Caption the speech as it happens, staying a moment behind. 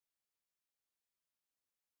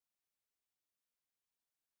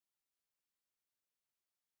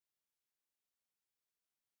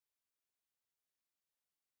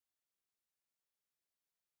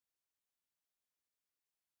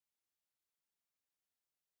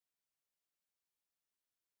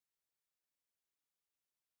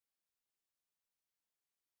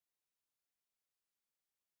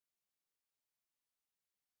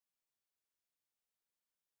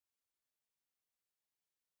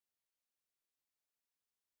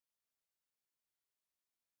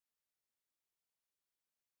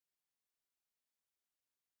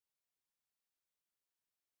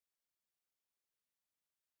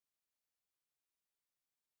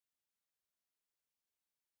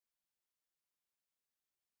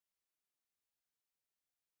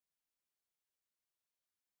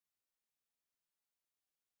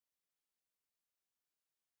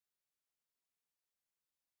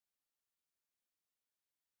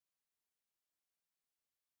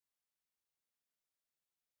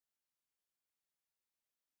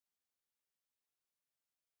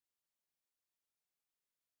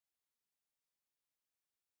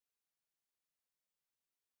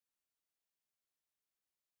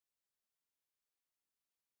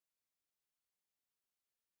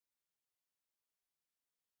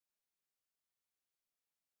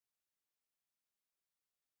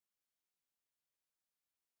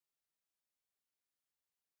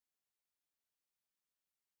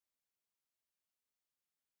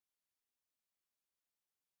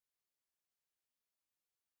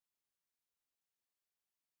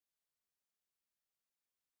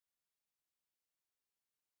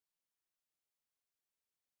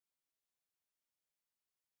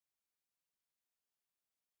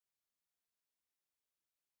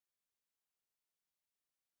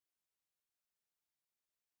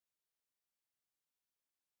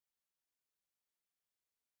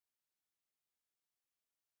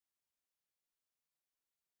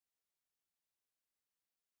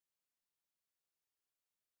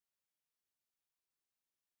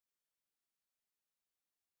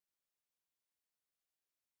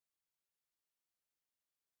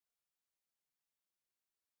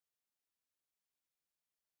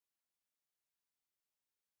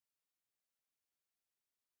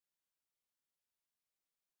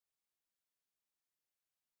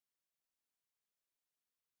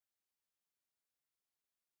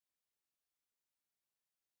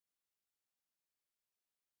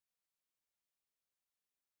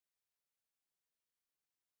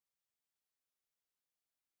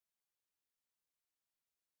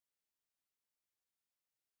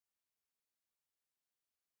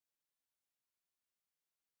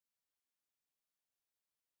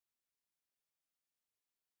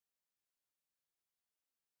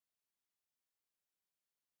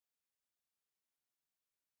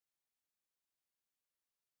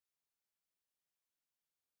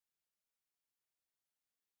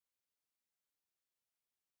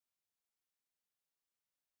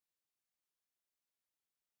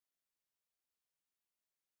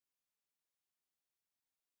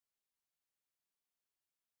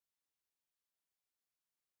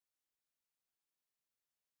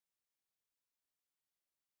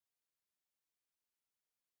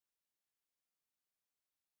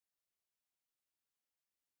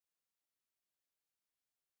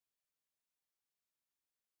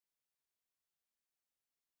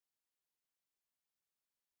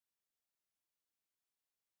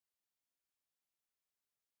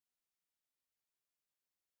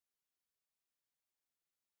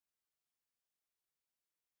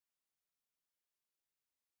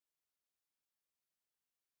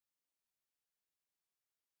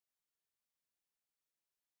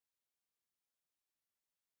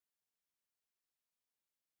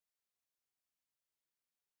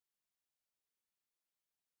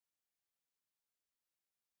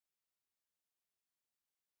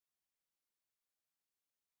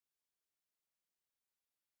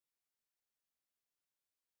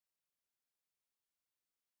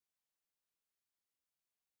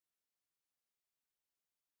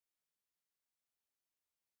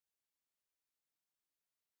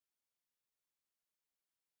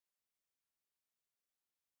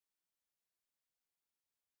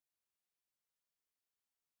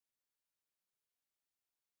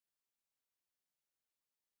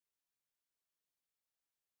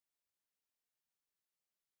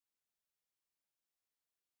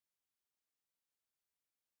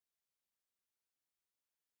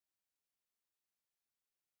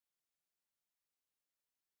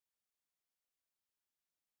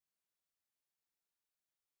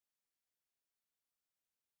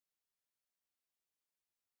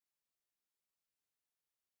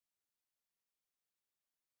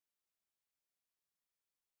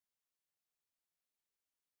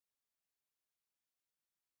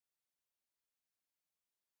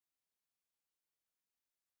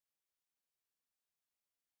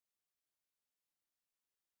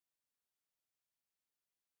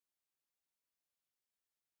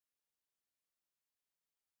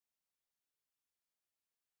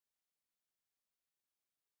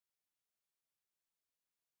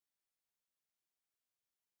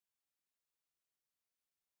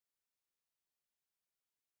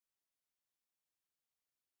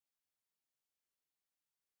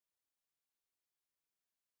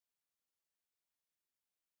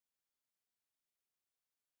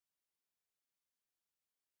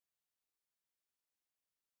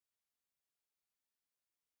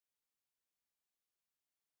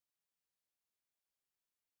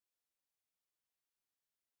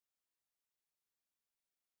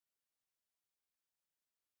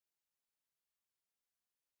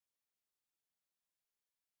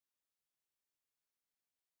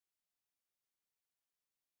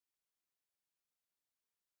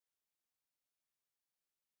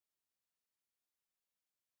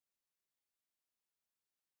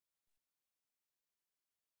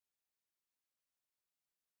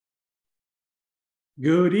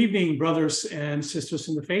Good evening, brothers and sisters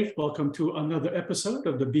in the faith. Welcome to another episode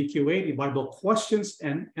of the BQA, the Bible Questions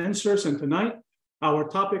and Answers. And tonight, our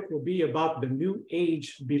topic will be about the New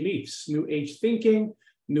Age beliefs, New Age thinking,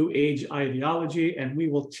 New Age ideology, and we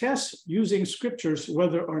will test using scriptures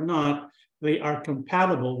whether or not they are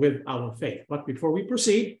compatible with our faith. But before we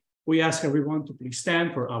proceed, we ask everyone to please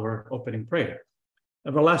stand for our opening prayer.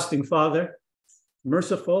 Everlasting Father,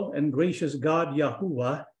 merciful and gracious God,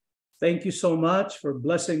 Yahuwah, thank you so much for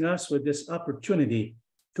blessing us with this opportunity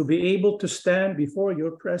to be able to stand before your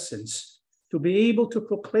presence, to be able to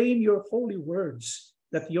proclaim your holy words,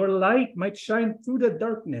 that your light might shine through the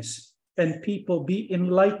darkness and people be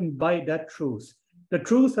enlightened by that truth, the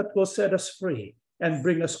truth that will set us free and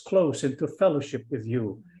bring us close into fellowship with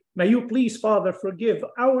you. May you please, Father, forgive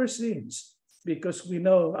our sins, because we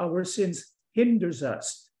know our sins hinders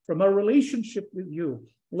us from our relationship with you.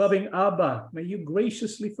 Loving Abba, may you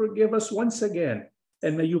graciously forgive us once again,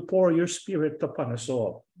 and may you pour your spirit upon us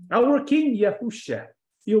all. Our King Yahusha,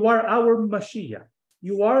 you are our Mashiach.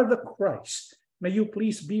 You are the Christ. May you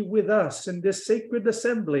please be with us in this sacred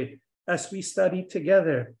assembly as we study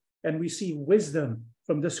together and receive wisdom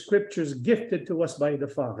from the scriptures gifted to us by the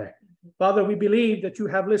Father. Father, we believe that you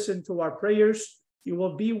have listened to our prayers. You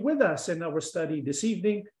will be with us in our study this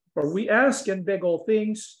evening, for we ask and beg all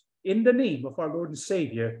things in the name of our Lord and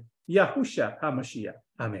Savior, Yahusha HaMashiach.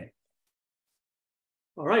 Amen.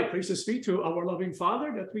 All right, praises be to our loving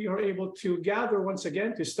Father that we are able to gather once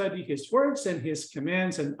again to study his words and his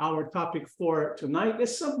commands. And our topic for tonight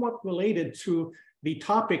is somewhat related to the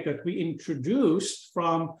topic that we introduced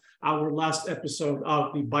from our last episode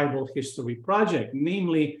of the Bible History Project,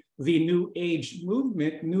 namely the New Age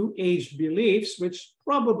movement, New Age beliefs, which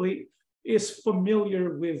probably is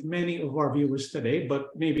familiar with many of our viewers today,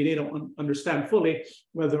 but maybe they don't understand fully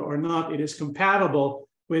whether or not it is compatible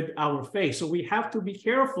with our faith. So we have to be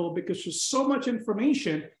careful because there's so much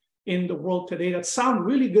information in the world today that sound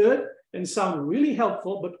really good and sound really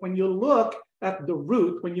helpful, but when you look at the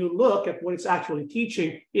root, when you look at what it's actually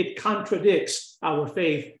teaching, it contradicts our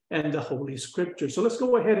faith and the Holy Scripture. So let's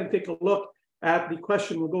go ahead and take a look at the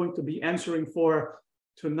question we're going to be answering for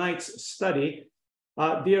tonight's study.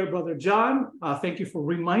 Dear Brother John, thank you for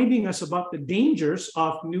reminding us about the dangers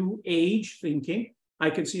of New Age thinking. I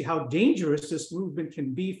can see how dangerous this movement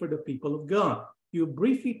can be for the people of God. You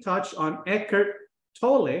briefly touched on Eckhart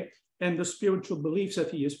Tolle and the spiritual beliefs that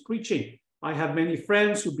he is preaching. I have many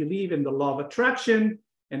friends who believe in the law of attraction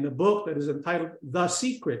and the book that is entitled The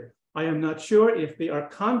Secret. I am not sure if they are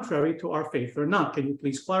contrary to our faith or not. Can you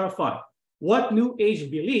please clarify? What New Age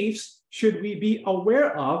beliefs should we be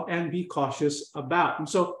aware of and be cautious about? And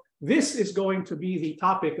so this is going to be the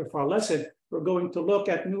topic of our lesson. We're going to look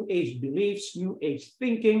at New Age beliefs, New Age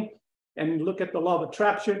thinking, and look at the law of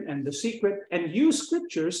attraction and the secret, and use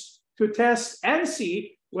scriptures to test and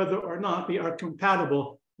see whether or not they are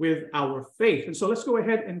compatible with our faith. And so let's go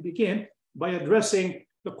ahead and begin by addressing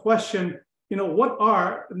the question, what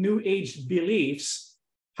are New Age beliefs?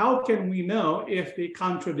 How can we know if they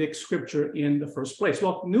contradict scripture in the first place?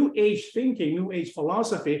 Well, New Age thinking, New Age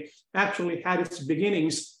philosophy actually had its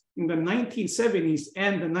beginnings in the 1970s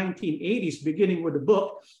and the 1980s, beginning with a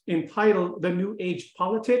book entitled The New Age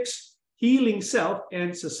Politics, Healing Self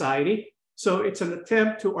and Society. So it's an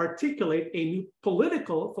attempt to articulate a new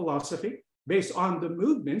political philosophy based on the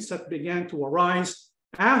movements that began to arise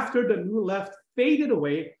after the New Left faded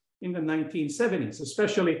away in the 1970s,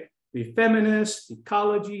 especially the feminist,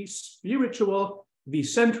 ecology, spiritual,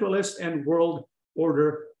 decentralist, and world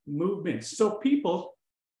order movements. So people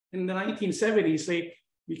in the 1970s, they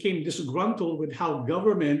became disgruntled with how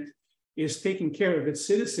government is taking care of its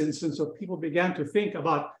citizens. And so people began to think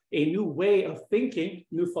about a new way of thinking,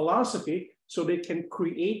 new philosophy, so they can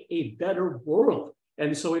create a better world.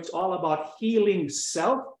 And so it's all about healing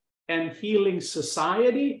self and healing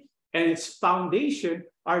society. And its foundation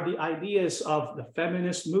are the ideas of the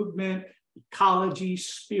feminist movement, ecology,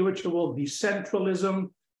 spiritual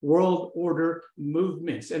decentralism, world order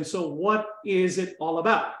movements. And so what is it all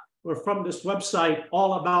about? We're from this website,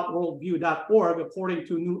 allaboutworldview.org. According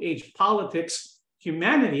to New Age politics,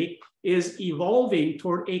 humanity is evolving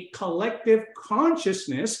toward a collective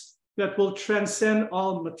consciousness that will transcend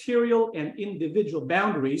all material and individual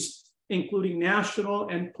boundaries, including national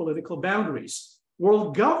and political boundaries.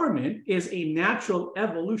 World government is a natural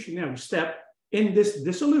evolutionary step in this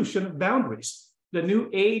dissolution of boundaries. The New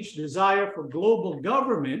Age desire for global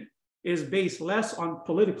government is based less on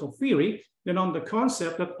political theory than on the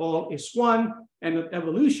concept that all is one, and that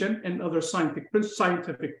evolution and other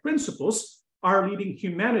scientific principles are leading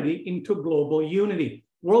humanity into global unity.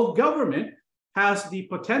 World government has the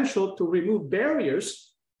potential to remove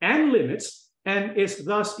barriers and limits and is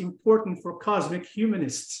thus important for cosmic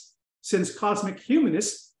humanists. Since cosmic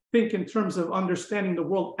humanists think in terms of understanding the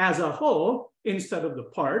world as a whole instead of the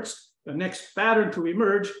parts, the next pattern to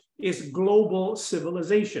emerge is global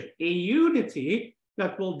civilization, a unity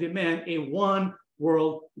that will demand a one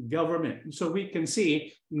world government. And so we can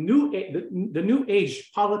see the New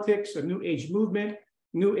Age politics, the New Age movement,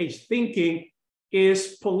 New Age thinking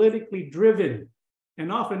is politically driven.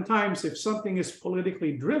 And oftentimes, if something is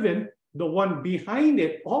politically driven, the one behind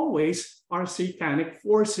it always are satanic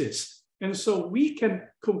forces. And so we can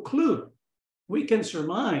conclude, we can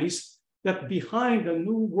surmise that behind the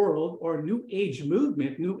New World or New Age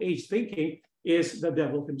movement, New Age thinking, is the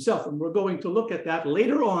devil himself. And we're going to look at that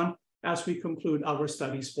later on as we conclude our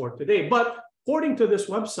studies for today. But according to this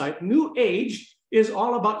website, New Age is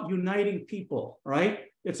all about uniting people, right?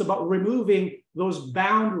 It's about removing those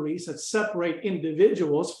boundaries that separate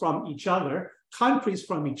individuals from each other, countries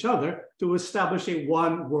from each other, to establish a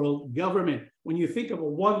one world government. When you think of a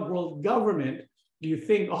one world government, you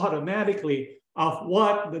think automatically of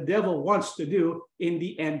what the devil wants to do in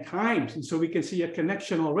the end times. And so we can see a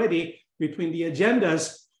connection already between the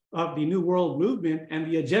agendas of the New World Movement and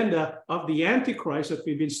the agenda of the Antichrist that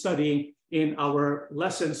we've been studying in our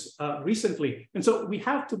lessons recently. And so we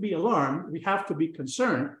have to be alarmed, we have to be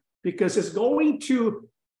concerned, because it's going to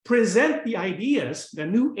present the ideas, the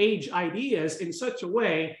New Age ideas, in such a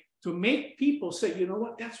way to make people say, you know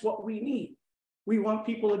what, that's what we need. We want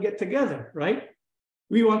people to get together, right?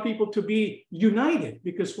 We want people to be united,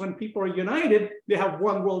 because when people are united, they have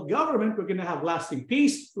one world government. We're going to have lasting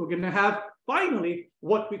peace. We're going to have finally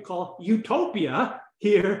what we call utopia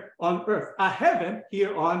here on earth, a heaven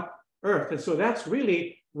here on earth. And so that's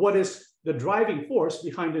really what is the driving force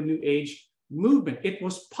behind the New Age movement. It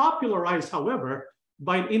was popularized, however,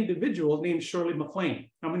 by an individual named Shirley MacLaine.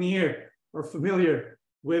 How many here are familiar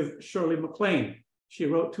with Shirley MacLaine? She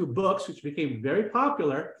wrote 2 books which became very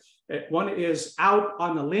popular. One is Out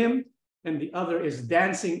on a Limb, and the other is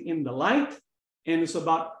Dancing in the Light. And it's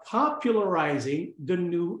about popularizing the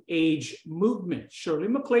New Age movement. Shirley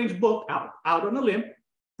MacLaine's book, Out on a Limb,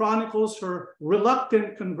 chronicles her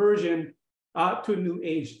reluctant conversion to New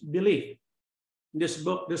Age belief. This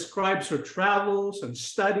book describes her travels and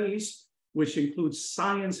studies, which includes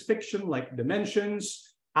science fiction like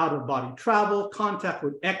dimensions, out-of-body travel, contact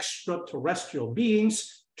with extraterrestrial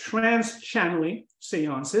beings, trans-channeling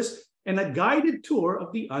seances, and a guided tour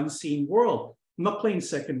of the unseen world. MacLaine's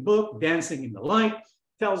second book, Dancing in the Light,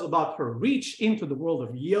 tells about her reach into the world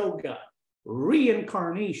of yoga,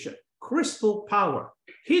 reincarnation, crystal power,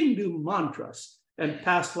 Hindu mantras, and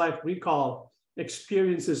past life recall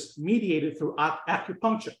experiences mediated through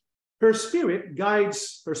acupuncture. Her spirit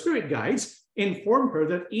guides inform her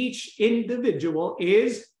that each individual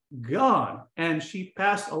is God, and she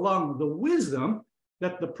passed along the wisdom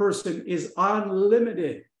that the person is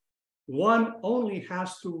unlimited. One only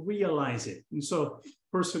has to realize it. And so the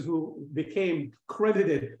person who became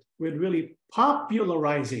credited with really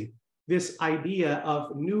popularizing this idea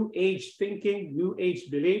of New Age thinking, New Age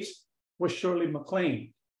beliefs, was Shirley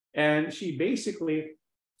MacLaine. And she basically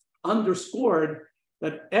underscored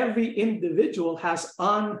that every individual has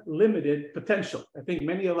unlimited potential. I think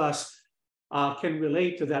many of us can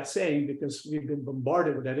relate to that saying because we've been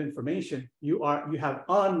bombarded with that information. You have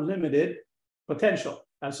unlimited potential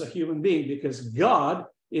as a human being because God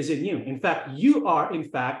is in you. In fact, you are in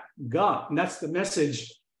fact God. And that's the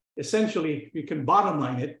message. Essentially, you can bottom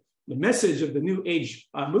line it. The message of the New Age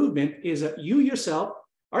movement is that you yourself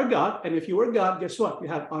are God. And if you are God, guess what? You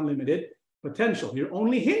have unlimited potential. You're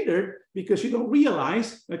only hindered because you don't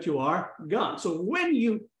realize that you are God. So when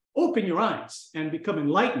you open your eyes and become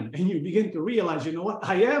enlightened and you begin to realize, you know what,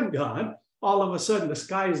 I am God, all of a sudden the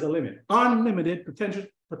sky is the limit. Unlimited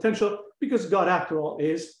potential because God, after all,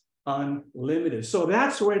 is unlimited. So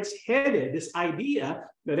that's where it's headed, this idea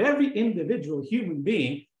that every individual human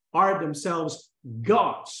being are themselves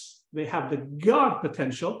gods. They have the God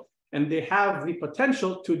potential and they have the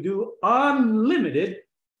potential to do unlimited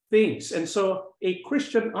things. And so a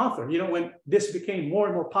Christian author, you know, when this became more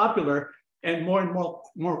and more popular and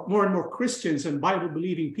more Christians and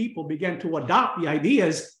Bible-believing people began to adopt the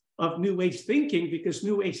ideas of New Age thinking, because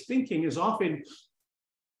New Age thinking is often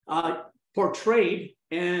portrayed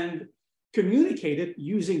and communicated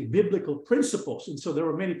using biblical principles. And so there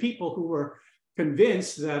were many people who were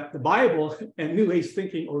convinced that the Bible and New Age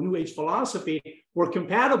thinking or New Age philosophy were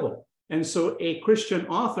compatible. And so a Christian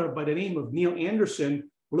author by the name of Neil Anderson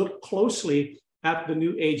looked closely at the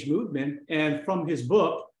New Age movement. And from his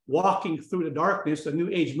book, Walking Through the Darkness, the New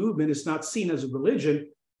Age movement is not seen as a religion,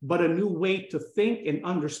 but a new way to think and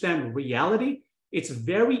understand reality. It's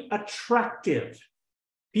very attractive.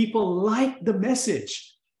 People like the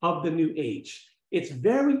message of the new age. It's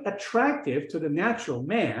very attractive to the natural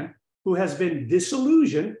man who has been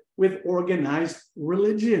disillusioned with organized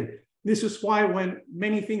religion. This is why when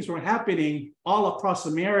many things were happening all across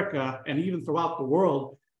America and even throughout the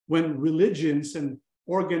world, when religions and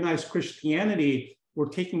organized Christianity were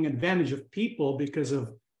taking advantage of people because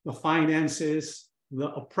of the finances, the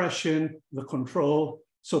oppression, the control.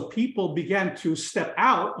 So people began to step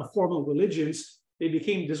out of formal religions. They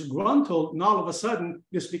became disgruntled, and all of a sudden,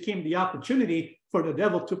 this became the opportunity for the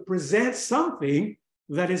devil to present something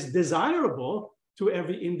that is desirable to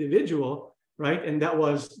every individual, right? And that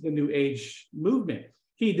was the New Age movement.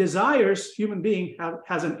 He desires, human being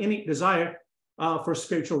has an innate desire for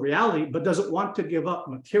spiritual reality, but doesn't want to give up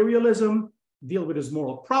materialism, deal with his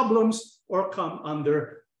moral problems, or come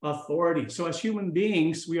under authority. So as human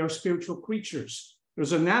beings, we are spiritual creatures.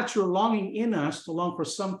 There's a natural longing in us to long for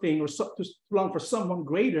something or to long for someone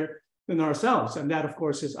greater than ourselves. And that, of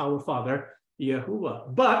course, is our Father,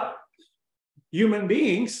 Yahuwah. But human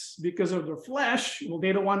beings, because of their flesh, well,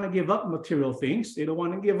 they don't want to give up material things. They don't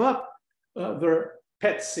want to give up their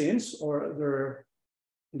pet sins or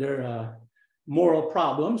their moral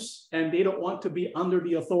problems. And they don't want to be under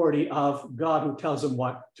the authority of God who tells them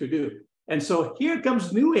what to do. And so here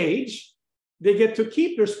comes New Age. They get to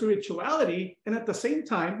keep their spirituality and at the same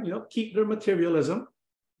time, keep their materialism,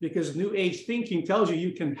 because New Age thinking tells you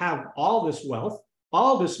you can have all this wealth,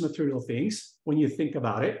 all this material things when you think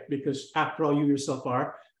about it, because after all, you yourself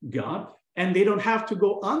are God, and they don't have to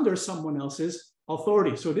go under someone else's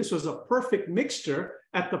authority. So this was a perfect mixture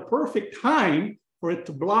at the perfect time for it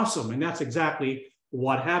to blossom. And that's exactly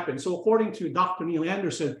what happened. So according to Dr. Neil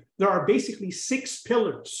Anderson, there are basically 6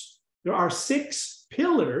 pillars. There are 6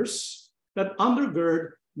 pillars that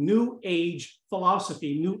undergird New Age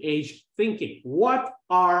philosophy, New Age thinking. What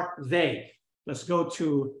are they? Let's go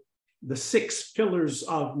to the 6 pillars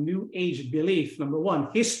of New Age belief. Number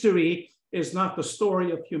 1, history is not the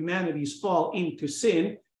story of humanity's fall into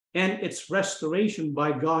sin and its restoration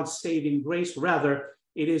by God's saving grace. Rather,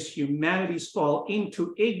 it is humanity's fall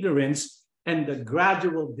into ignorance and the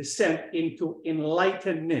gradual descent into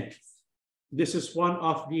enlightenment. This is one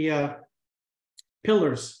of the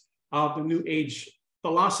pillars of the New Age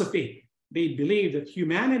philosophy. They believe that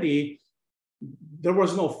humanity, there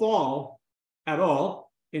was no fall at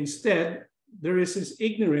all. Instead, there is this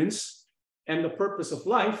ignorance, and the purpose of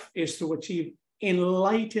life is to achieve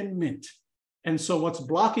enlightenment. And so what's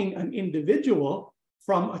blocking an individual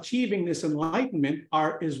from achieving this enlightenment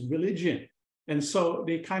is religion. And so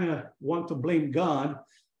they kind of want to blame God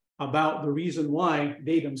about the reason why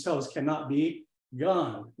they themselves cannot be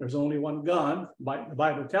God. There's only one God, the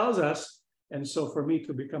Bible tells us. And so for me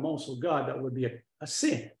to become also God, that would be a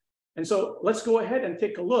sin. And so let's go ahead and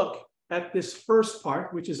take a look at this first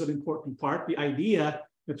part, which is an important part, the idea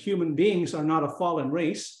that human beings are not a fallen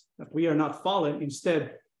race, that we are not fallen.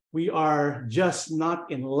 Instead, we are just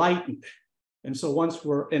not enlightened. And so once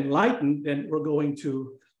we're enlightened, then we're going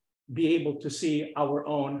to be able to see our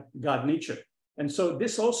own God nature. And so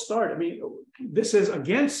this all started, this is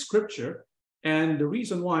against Scripture. And the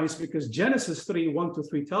reason why is because Genesis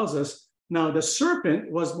 3:1-3 tells us, now the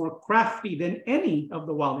serpent was more crafty than any of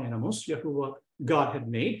the wild animals Yahuwah God had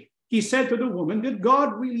made. He said to the woman, did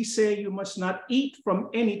God really say you must not eat from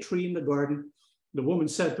any tree in the garden? The woman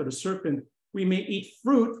said to the serpent, we may eat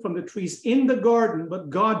fruit from the trees in the garden, but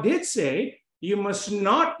God did say, you must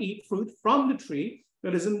not eat fruit from the tree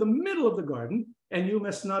that is in the middle of the garden, and you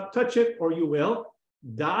must not touch it or you will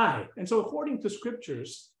die. And so according to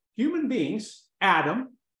scriptures, human beings, Adam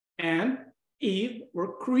and Eve,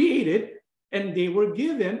 were created and they were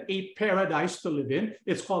given a paradise to live in.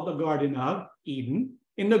 It's called the Garden of Eden.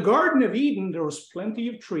 In the Garden of Eden, there was plenty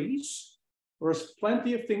of trees, there was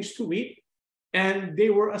plenty of things to eat, and they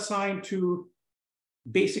were assigned to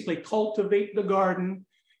basically cultivate the garden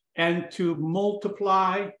and to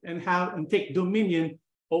multiply and take dominion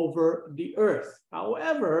over the earth.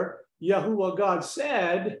 However, Yahuwah God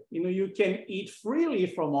said, you can eat freely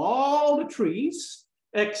from all the trees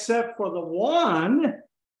except for the one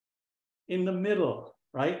in the middle,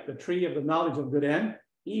 right? The tree of the knowledge of good and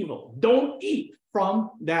evil. Don't eat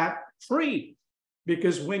from that tree,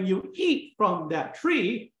 because when you eat from that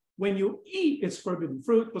tree, when you eat its forbidden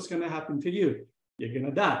fruit, what's going to happen to you? You're going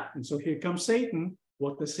to die. And so here comes Satan.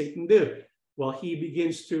 What does Satan do? Well, he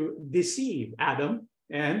begins to deceive Adam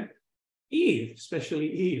and Eve,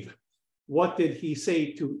 especially Eve. What did he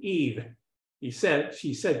say to Eve? She said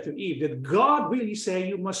to Eve, did God really say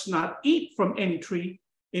you must not eat from any tree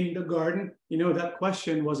in the garden, you know, that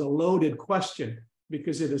question was a loaded question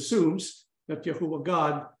because it assumes that Yahuwah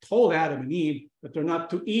God told Adam and Eve that they're not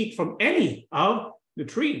to eat from any of the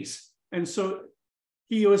trees. And so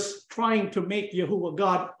he was trying to make Yahuwah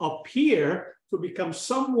God appear to become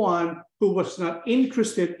someone who was not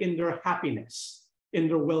interested in their happiness, in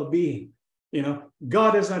their well-being. You know,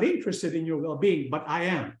 God is not interested in your well-being, but I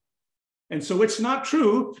am. And so it's not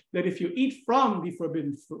true that if you eat from the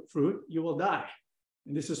forbidden fruit, you will die.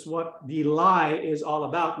 And this is what the lie is all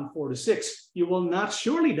about in 4-6. You will not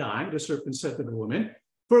surely die, the serpent said to the woman,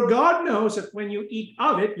 for God knows that when you eat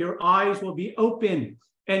of it, your eyes will be open,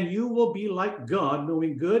 and you will be like God,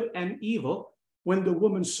 knowing good and evil. When the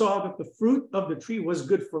woman saw that the fruit of the tree was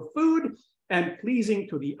good for food and pleasing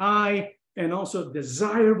to the eye, and also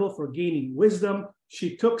desirable for gaining wisdom,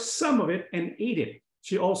 she took some of it and ate it.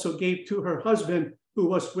 She also gave to her husband who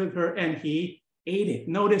was with her, and he ate it.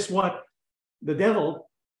 Notice what the devil,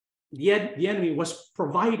 the enemy, was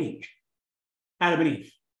providing Adam and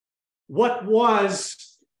Eve. What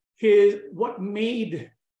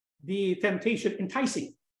made the temptation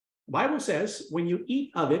enticing? The Bible says, when you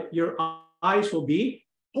eat of it, your eyes will be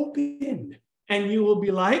opened, and you will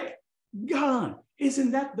be like God.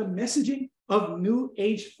 Isn't that the messaging of New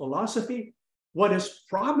Age philosophy? What is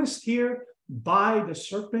promised here by the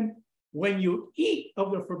serpent? When you eat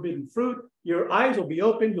of the forbidden fruit, your eyes will be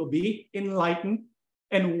open, you'll be enlightened.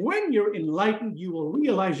 And when you're enlightened, you will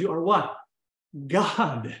realize you are what?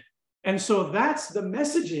 God. And so that's the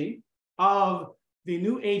messaging of the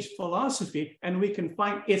New Age philosophy. And we can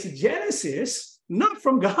find its genesis not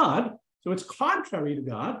from God, so it's contrary to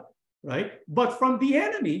God, right? But from the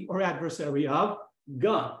enemy or adversary of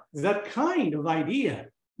God. That kind of idea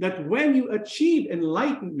that when you achieve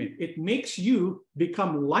enlightenment, it makes you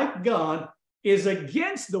become like God, is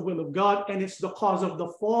against the will of God, and it's the cause of the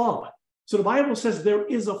fall. So the Bible says there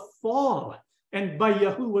is a fall, and by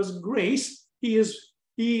Yahuwah's grace,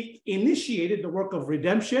 he initiated the work of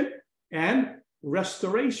redemption and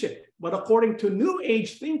restoration. But according to New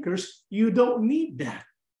Age thinkers, you don't need that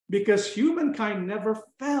because humankind never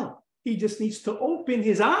fell. He just needs to open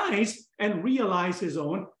his eyes and realize his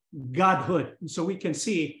own godhood. And so we can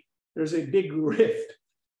see there's a big rift.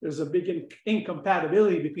 There's a big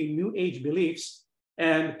incompatibility between New Age beliefs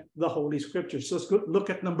and the Holy Scriptures. So let's go look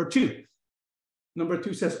at number 2. Number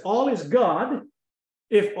 2 says, all is God.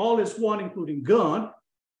 If all is one, including God,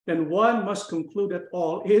 then one must conclude that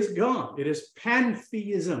all is God. It is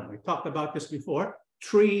pantheism. We talked about this before.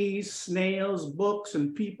 Trees, snails, books,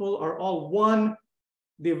 and people are all one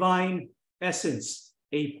divine essence.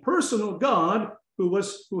 A personal God who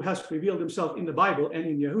has revealed himself in the Bible and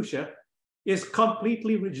in Yahusha is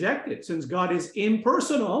completely rejected. Since God is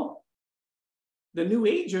impersonal, the New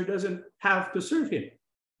Ager doesn't have to serve him.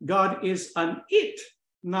 God is an it,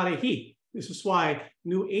 not a he. This is why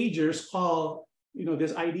New Agers call,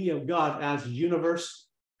 this idea of God as universe.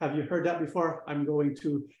 Have you heard that before? I'm going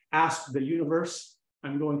to ask the universe.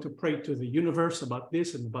 I'm going to pray to the universe about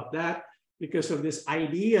this and about that, because of this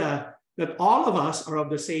idea that all of us are of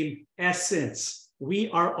the same essence. We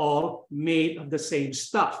are all made of the same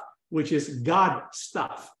stuff, which is God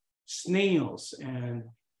stuff. Snails and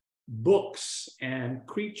books and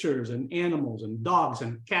creatures and animals and dogs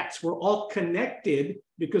and cats. We're all connected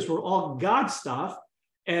because we're all God stuff.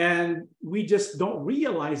 And we just don't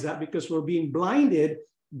realize that because we're being blinded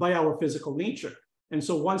by our physical nature. And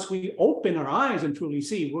so once we open our eyes and truly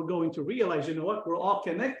see, we're going to realize, you know what, we're all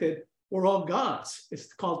connected. We're all gods.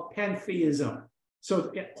 It's called pantheism.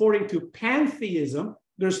 So according to pantheism,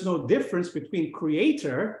 there's no difference between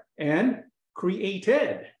creator and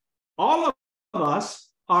created. All of us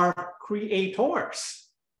are creators.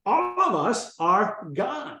 All of us are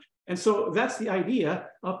God. And so that's the idea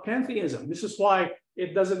of pantheism. This is why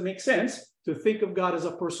it doesn't make sense to think of God as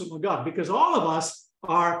a personal God, because all of us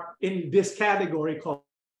are in this category called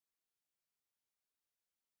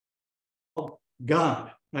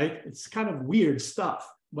God, right? It's kind of weird stuff,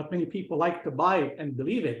 but many people like to buy it and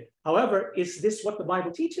believe it. However, is this what the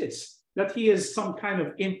Bible teaches? That he is some kind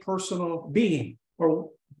of impersonal being, or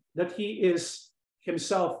that he is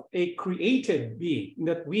himself a created being,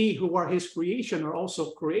 that we who are his creation are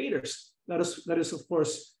also creators. That is of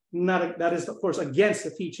course against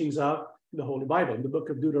the teachings of the Holy Bible. In the book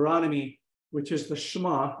of Deuteronomy, which is the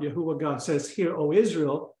Shema, Yahuwah God says, "Hear, O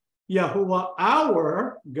Israel, Yahuwah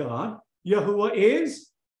our God, Yahuwah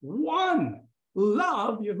is one.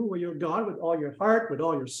 Love Yahuwah your God with all your heart, with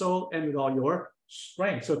all your soul, and with all your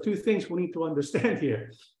strength." So 2 things we need to understand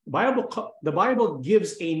here. The Bible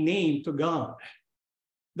gives a name to God.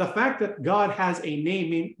 The fact that God has a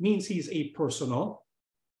name means he's a personal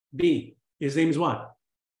being. His name is what?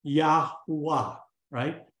 Yahuwah,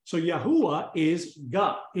 right? So Yahuwah is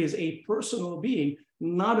God. He is a personal being,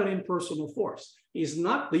 not an impersonal force. He's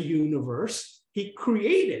not the universe. He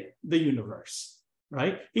created the universe,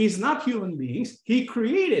 right? He's not human beings. He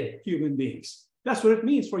created human beings. That's what it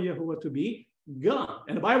means for Yahuwah to be God.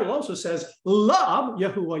 And the Bible also says, love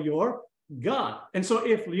Yahuwah your God. And so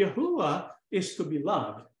if Yahuwah is to be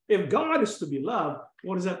loved, if God is to be loved,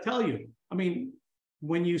 what does that tell you? I mean,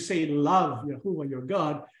 when you say love Yahuwah your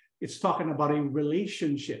God, it's talking about a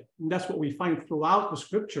relationship. And that's what we find throughout the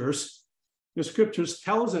scriptures. The scriptures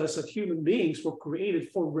tells us that human beings were created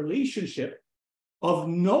for relationship of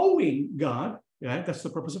knowing God. Right? That's the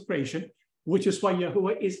purpose of creation, which is why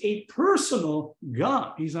Yahuwah is a personal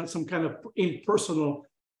God. He's not some kind of impersonal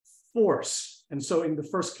force. And so in the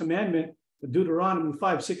first commandment, Deuteronomy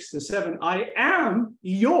 5:6-7, I am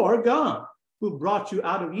your God who brought you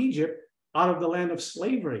out of Egypt, out of the land of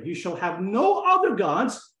slavery. You shall have no other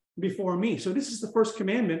gods before me. So this is the first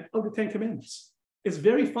commandment of the 10 commandments. It's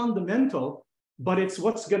very fundamental, but it's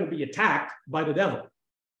what's going to be attacked by the devil.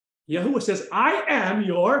 Yahuwah says, I am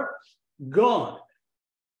your God.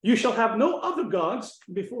 You shall have no other gods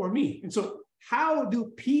before me. And so how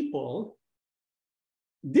do people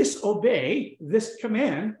disobey this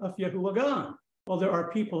command of Yahuwah God? Well, there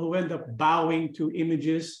are people who end up bowing to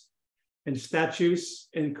images and statues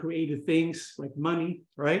and created things like money,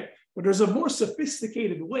 right? But there's a more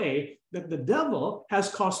sophisticated way that the devil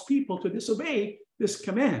has caused people to disobey this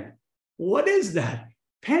command. What is that?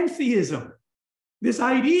 Pantheism. This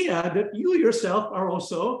idea that you yourself are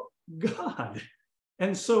also God.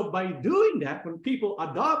 And so by doing that, when people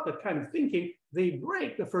adopt that kind of thinking, they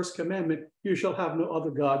break the first commandment, you shall have no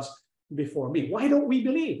other gods before me. Why don't we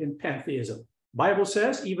believe in pantheism? Bible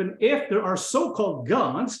says, even if there are so-called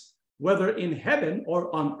gods, whether in heaven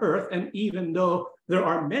or on earth, and even though there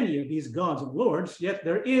are many of these gods and lords, yet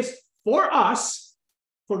there is for us,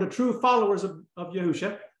 for the true followers of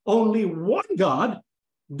Yahusha, only one God,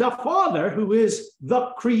 the Father, who is the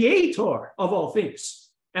creator of all things,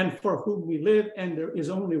 and for whom we live, and there is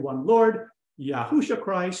only one Lord, Yahusha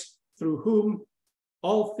Christ, through whom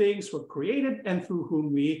all things were created and through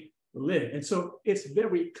whom we live. And so it's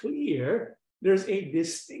very clear there's a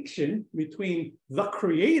distinction between the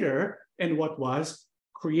creator and what was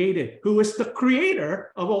created. Who is the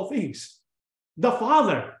creator of all things? The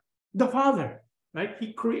Father, right?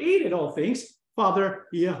 He created all things, Father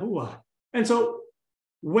Yahuwah. And so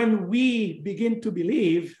when we begin to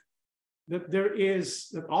believe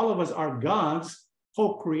that all of us are gods,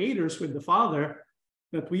 co-creators with the Father,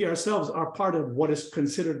 that we ourselves are part of what is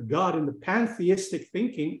considered God in the pantheistic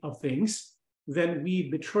thinking of things, then we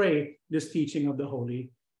betray this teaching of the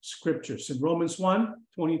Holy Scriptures. In Romans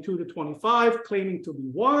 1:22-25, claiming to be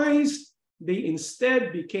wise, they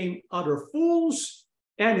instead became utter fools,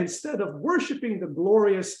 and instead of worshiping the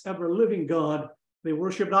glorious, ever-living God, they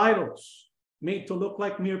worshiped idols, made to look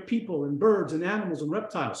like mere people and birds and animals and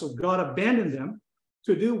reptiles. So God abandoned them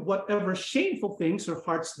to do whatever shameful things their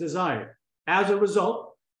hearts desired. As a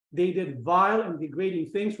result, they did vile and degrading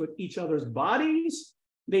things with each other's bodies.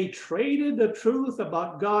 They traded the truth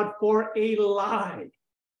about God for a lie.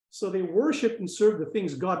 So they worshiped and served the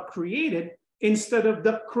things God created instead of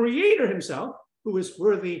the Creator himself, who is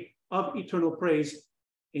worthy of eternal praise.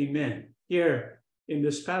 Amen. Here in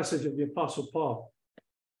this passage of the Apostle Paul,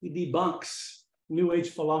 he debunks New Age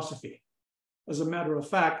philosophy. As a matter of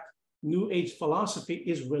fact, New Age philosophy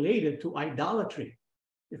is related to idolatry.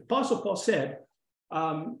 The Apostle Paul said,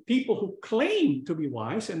 people who claim to be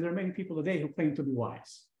wise, and there are many people today who claim to be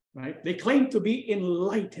wise, right? They claim to be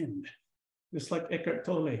enlightened, just like Eckhart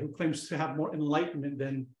Tolle, who claims to have more enlightenment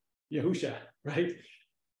than Yahusha, right?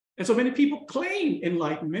 And so many people claim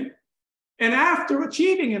enlightenment, and after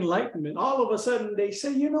achieving enlightenment, all of a sudden they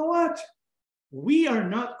say, you know what? We are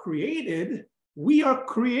not created, we are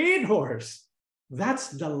creators. That's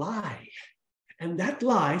the lie. And that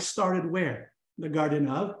lie started where? The Garden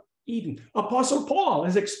of Eden. Apostle Paul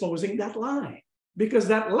is exposing that lie because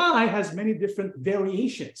that lie has many different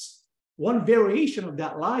variations. One variation of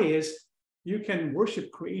that lie is you can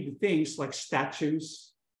worship created things like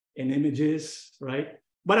statues and images, right?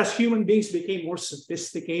 But as human beings became more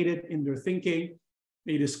sophisticated in their thinking,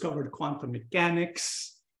 they discovered quantum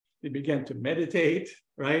mechanics. They began to meditate,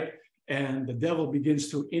 right? And the devil begins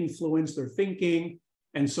to influence their thinking.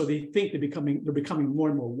 And so they think they're becoming more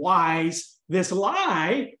and more wise. This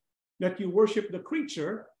lie that you worship the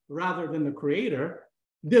creature rather than the creator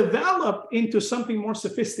developed into something more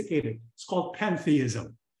sophisticated. It's called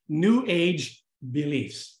pantheism, New Age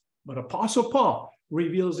beliefs. But Apostle Paul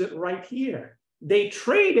reveals it right here. They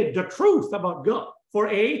traded the truth about God for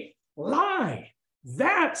a lie.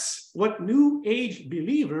 That's what New Age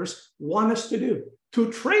believers want us to do,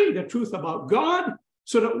 to trade the truth about God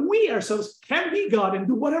so that we ourselves can be God and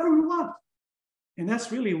do whatever we want. And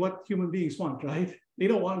that's really what human beings want, right? They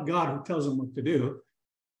don't want God who tells them what to do.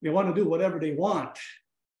 They want to do whatever they want.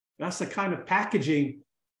 That's the kind of packaging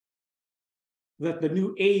that the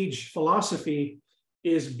New Age philosophy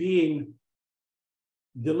is being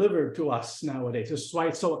delivered to us nowadays. This is why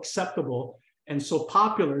it's so acceptable and so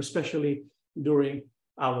popular, especially during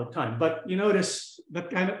our time. But you notice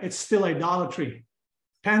that it's still idolatry.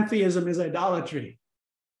 Pantheism is idolatry,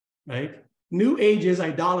 right? New Age is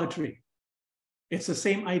idolatry. It's the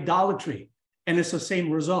same idolatry, and it's the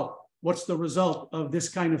same result. What's the result of this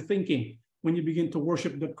kind of thinking? When you begin to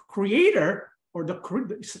worship the creator, or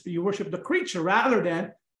you worship the creature rather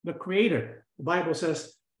than the creator. The Bible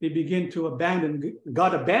says they begin to abandon,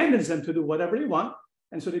 God abandons them to do whatever they want,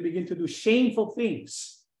 and so they begin to do shameful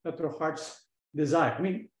things that their hearts desire. I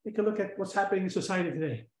mean, take a look at what's happening in society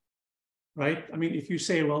today, right? I mean, if you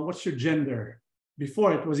say, well, what's your gender?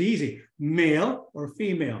 Before it was easy, male or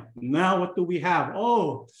female. Now what do we have?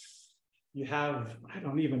 Oh, you have, I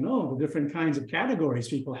don't even know, the different kinds of categories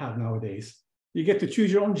people have nowadays. You get to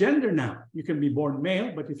choose your own gender now. You can be born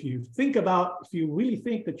male, but if you really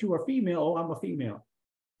think that you are female, oh, I'm a female,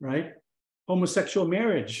 right? Homosexual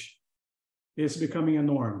marriage is becoming a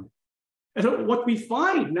norm. And so what we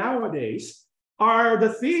find nowadays are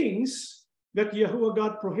the things that Yahuwah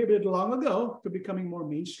God prohibited long ago to becoming more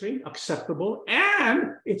mainstream, acceptable,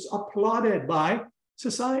 and it's applauded by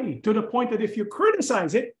society to the point that if you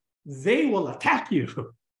criticize it, they will attack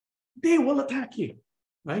you. They will attack you,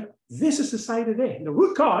 right? This is society today. The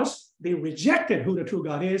root cause, they rejected who the true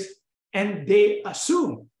God is, and they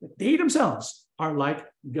assume that they themselves are like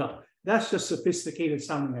God. That's just sophisticated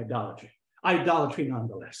sounding idolatry. Idolatry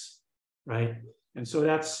nonetheless, right? And so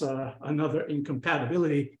that's another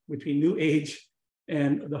incompatibility between New Age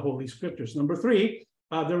and the Holy Scriptures. Number three,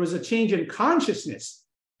 there was a change in consciousness.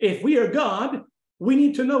 If we are God, we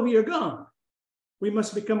need to know we are God. We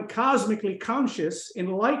must become cosmically conscious,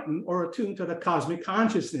 enlightened, or attuned to the cosmic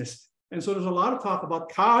consciousness. And so there's a lot of talk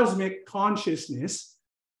about cosmic consciousness,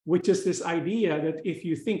 which is this idea that if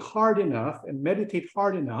you think hard enough and meditate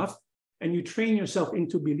hard enough, and you train yourself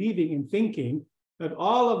into believing and thinking, that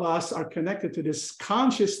all of us are connected to this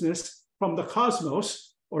consciousness from the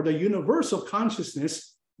cosmos or the universal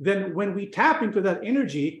consciousness, then when we tap into that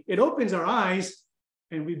energy, it opens our eyes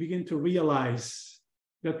and we begin to realize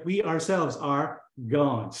that we ourselves are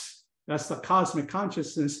gods. That's the cosmic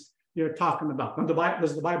consciousness you're talking about. Now,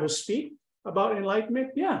 does the Bible speak about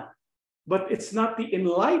enlightenment? Yeah, but it's not the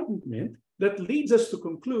enlightenment that leads us to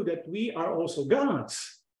conclude that we are also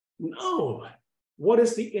gods. No. What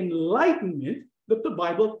is the enlightenment that the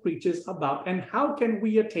Bible preaches about, and how can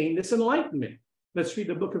we attain this enlightenment? Let's read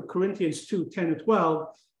the book of Corinthians 2, 10 and 12.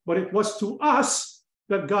 But it was to us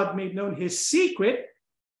that God made known his secret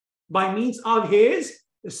by means of the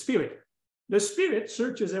Spirit. The Spirit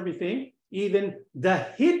searches everything, even the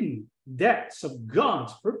hidden depths of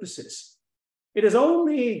God's purposes. It is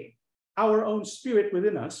only our own spirit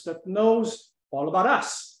within us that knows all about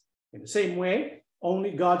us. In the same way,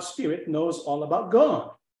 only God's Spirit knows all about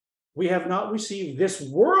God. We have not received this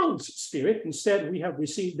world's spirit. Instead, we have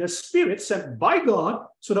received the Spirit sent by God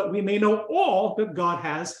so that we may know all that God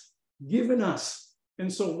has given us.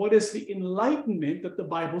 And so what is the enlightenment that the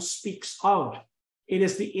Bible speaks of? It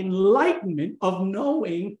is the enlightenment of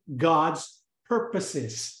knowing God's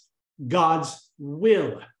purposes, God's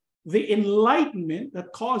will. The enlightenment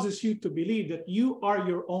that causes you to believe that you are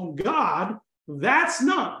your own God, that's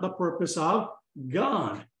not the purpose of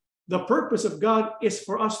God. The purpose of God is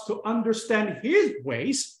for us to understand his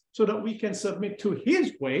ways so that we can submit to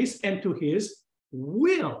his ways and to his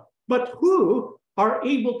will. But who are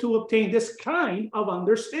able to obtain this kind of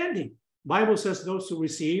understanding? Bible says those who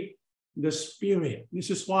receive the Spirit. This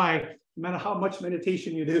is why no matter how much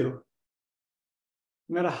meditation you do,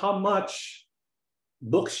 no matter how much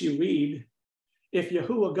books you read, if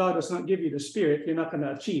Yahuwah God does not give you the Spirit, you're not going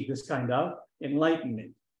to achieve this kind of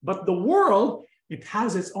enlightenment. But the world, it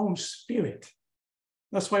has its own spirit.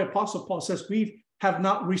 That's why Apostle Paul says we have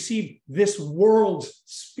not received this world's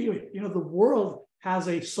spirit. You know, the world has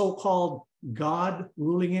a so-called God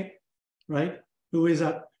ruling it, right? Who is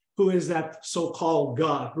that so-called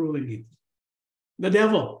God ruling it? The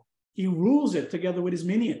devil. He rules it together with his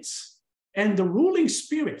minions. And the ruling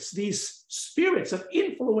spirits, these spirits that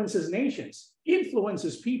influences nations,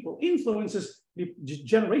 influences people, influences the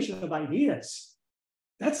generation of ideas.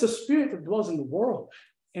 That's the spirit that dwells in the world.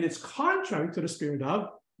 And it's contrary to the Spirit of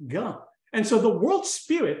God. And so the world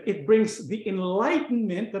spirit, it brings the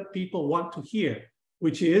enlightenment that people want to hear,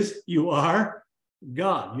 which is you are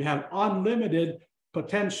God. You have unlimited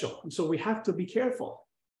potential. And so we have to be careful.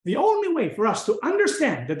 The only way for us to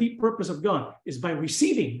understand the deep purpose of God is by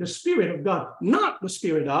receiving the Spirit of God, not the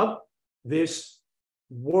spirit of this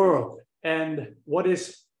world. And what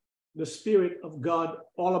is the Spirit of God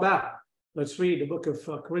all about? Let's read the book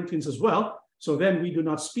of Corinthians as well. So then we do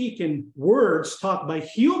not speak in words taught by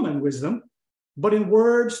human wisdom, but in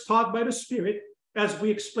words taught by the Spirit, as we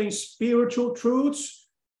explain spiritual truths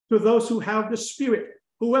to those who have the Spirit.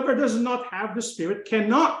 Whoever does not have the Spirit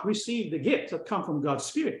cannot receive the gifts that come from God's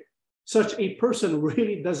Spirit. Such a person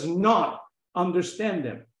really does not understand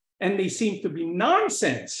them. And they seem to be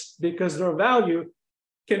nonsense because their value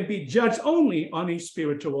can be judged only on a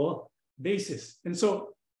spiritual basis. And so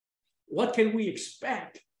what can we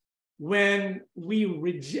expect when we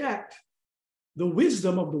reject the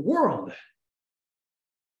wisdom of the world?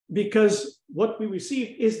 Because what we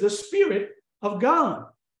receive is the Spirit of God.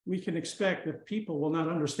 We can expect that people will not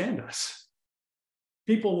understand us.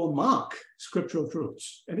 People will mock scriptural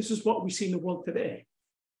truths. And this is what we see in the world today.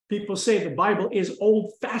 People say the Bible is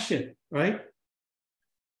old-fashioned, right?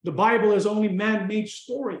 The Bible is only man-made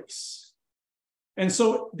stories. And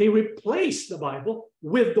so they replace the Bible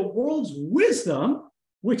with the world's wisdom,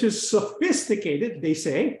 which is sophisticated, they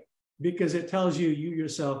say, because it tells you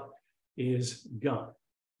yourself is God.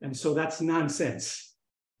 And so that's nonsense.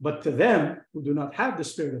 But to them who do not have the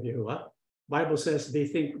Spirit of Yahuwah, Bible says they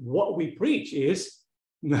think what we preach is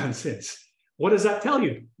nonsense. What does that tell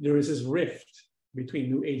you? There is this rift between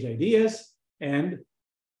New Age ideas and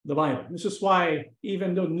the Bible. This is why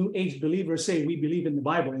even though New Age believers say we believe in the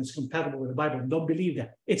Bible and it's compatible with the Bible, don't believe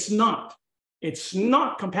that. It's not. It's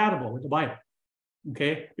not compatible with the Bible.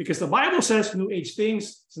 Okay? Because the Bible says New Age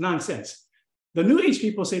things, it's nonsense. The New Age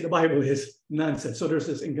people say the Bible is nonsense. So there's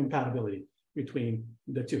this incompatibility between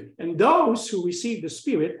the two. And those who receive the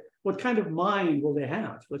Spirit, what kind of mind will they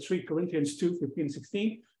have? Let's read Corinthians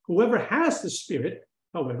 2:15-16. Whoever has the Spirit,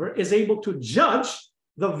 however, is able to judge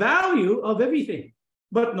the value of everything,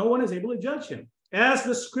 but no one is able to judge him. As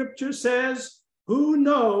the scripture says, who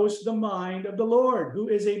knows the mind of the Lord? Who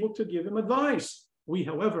is able to give him advice? We,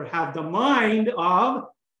 however, have the mind of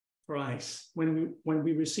Christ. When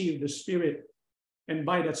we receive the Spirit, and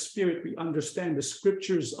by that Spirit we understand the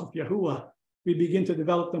scriptures of Yahuwah, we begin to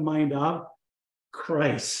develop the mind of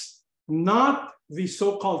Christ, not the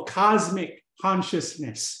so-called cosmic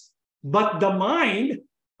consciousness, but the mind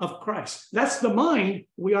of Christ. That's the mind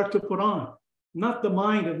we are to put on, not the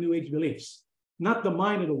mind of New Age beliefs, not the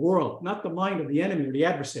mind of the world, not the mind of the enemy or the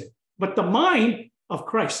adversary, but the mind of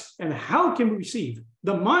Christ. And how can we receive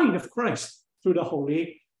the mind of Christ? Through the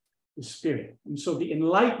Holy Spirit. And so the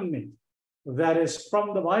enlightenment that is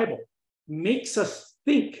from the Bible makes us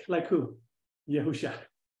think like who? Yahusha.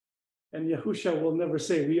 And Yahusha will never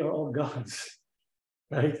say we are all gods,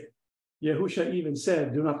 right? Yahusha even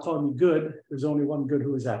said, do not call me good. There's only one good.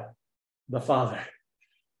 Who is that? The Father.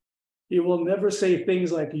 He will never say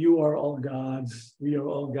things like you are all gods, we are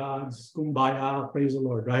all gods, kumbaya, praise the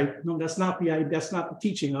Lord, right? No, that's not the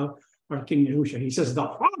teaching of our King Yahusha. He says the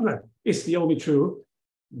Father is the only true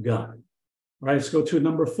God. Right, let's go to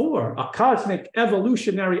number 4. A cosmic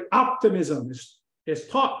evolutionary optimism is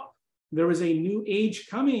taught. There is a new age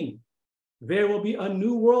coming. There will be a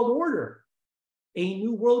new world order, a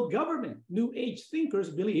new world government. New age thinkers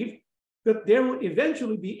believe that there will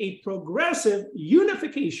eventually be a progressive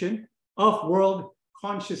unification of world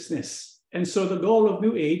consciousness. And so the goal of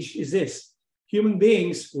New Age is this. Human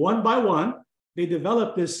beings, one by one, they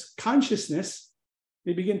develop this consciousness.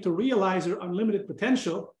 They begin to realize their unlimited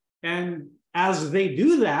potential. And as they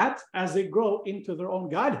do that, as they grow into their own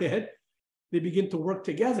Godhead, they begin to work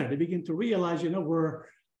together. They begin to realize, we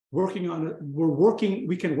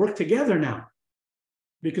can work together now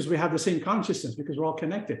because we have the same consciousness, because we're all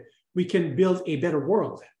connected. We can build a better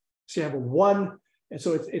world. So you have and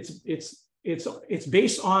so it's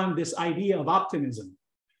based on this idea of optimism,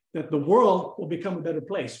 that the world will become a better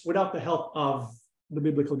place without the help of the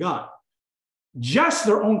biblical God. Just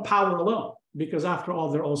their own power alone, because after all,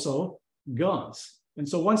 they're also gods. And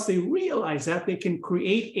so once they realize that, they can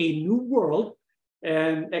create a new world,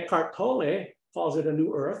 and Eckhart Tolle calls it a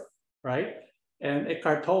new earth, right? And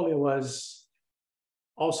Eckhart Tolle was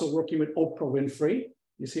also working with Oprah Winfrey.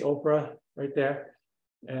 You see Oprah right there.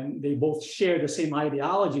 And they both share the same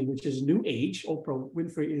ideology, which is New Age. Oprah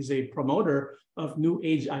Winfrey is a promoter of New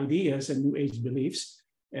Age ideas and New Age beliefs.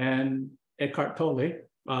 And Eckhart Tolle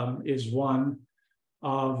is one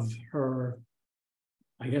of her,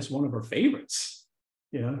 I guess, one of her favorites.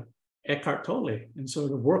 Eckhart Tolle. And so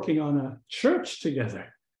they're working on a church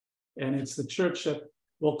together. And it's the church that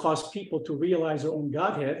will cause people to realize their own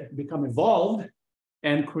Godhead, become evolved,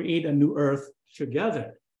 and create a new earth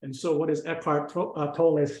together. And so what is Eckhart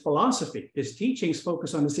Tolle's philosophy? His teachings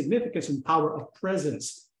focus on the significance and power of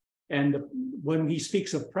presence. And when he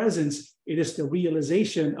speaks of presence, it is the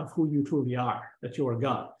realization of who you truly are, that you are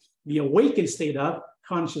God. The awakened state of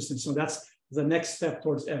consciousness. So that's the next step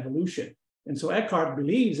towards evolution. And so Eckhart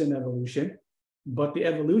believes in evolution, but the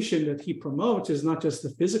evolution that he promotes is not just the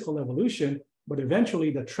physical evolution, but eventually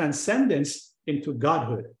the transcendence into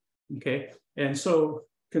Godhood. Okay. And so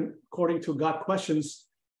according to God Questions,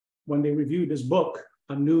 when they reviewed this book,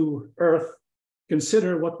 A New Earth,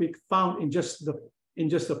 consider what we found in just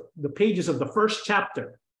the pages of the first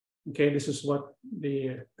chapter. Okay, this is what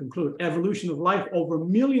they conclude. Evolution of life over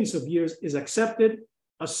millions of years is accepted,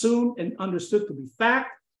 assumed, and understood to be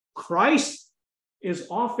fact. Christ is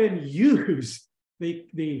often used.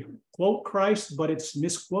 They quote Christ, but it's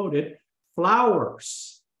misquoted.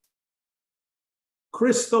 Flowers,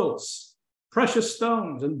 crystals, precious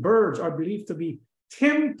stones, and birds are believed to be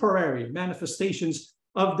temporary manifestations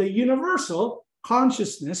of the universal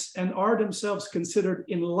consciousness and are themselves considered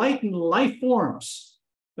enlightened life forms.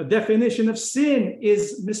 The definition of sin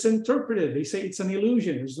is misinterpreted. They say it's an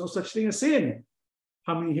illusion. There's no such thing as sin.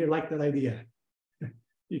 How many here like that idea?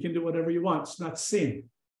 You can do whatever you want. It's not sin.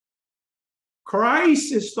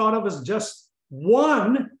 Christ is thought of as just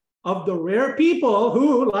one of the rare people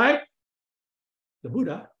who, like the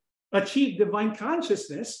Buddha, achieved divine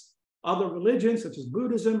consciousness. Other religions, such as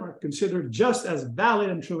Buddhism, are considered just as valid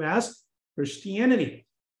and true as Christianity.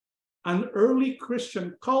 An early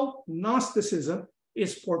Christian cult, Gnosticism,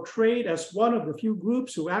 is portrayed as one of the few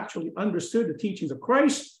groups who actually understood the teachings of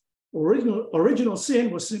Christ. Original sin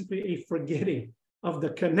was simply a forgetting of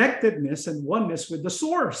the connectedness and oneness with the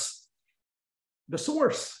source. The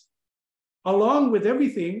source, along with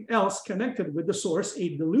everything else connected with the source,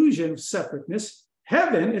 a delusion of separateness.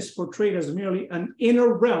 Heaven is portrayed as merely an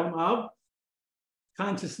inner realm of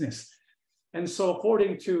consciousness. And so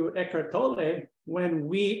according to Eckhart Tolle, when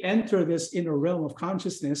we enter this inner realm of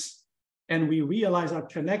consciousness and we realize our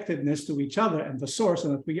connectedness to each other and the source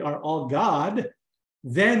and that we are all God,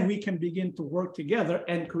 then we can begin to work together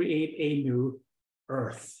and create a new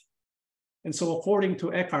earth. And so according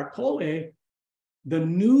to Eckhart Tolle, the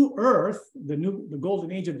new earth, the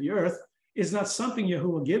golden age of the earth, is not something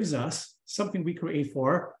Yahuwah gives us, something we create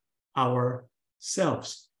for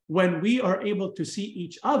ourselves. When we are able to see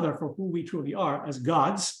each other for who we truly are as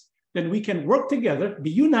gods, then we can work together,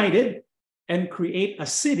 be united, and create a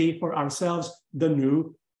city for ourselves, the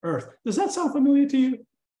new earth. Does that sound familiar to you?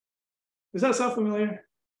 Does that sound familiar?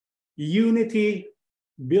 Unity,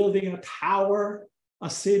 building a tower, a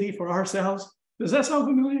city for ourselves. Does that sound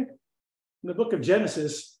familiar? In the book of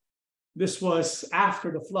Genesis, this was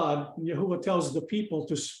after the flood. Yahuwah tells the people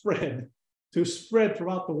to spread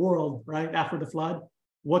throughout the world, right? After the flood,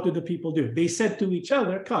 what did the people do? They said to each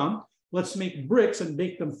other, come, let's make bricks and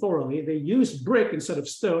bake them thoroughly. They used brick instead of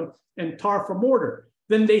stone and tar for mortar.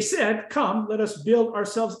 Then they said, come, let us build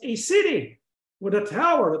ourselves a city with a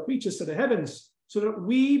tower that reaches to the heavens, so that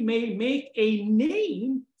we may make a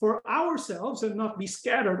name for ourselves and not be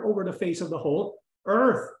scattered over the face of the whole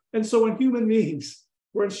earth. And so when human beings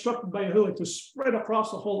were instructed by Yahuwah to spread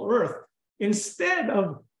across the whole earth, instead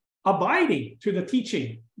of abiding to the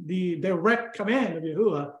teaching, the direct command of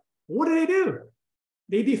Yahuwah, what do?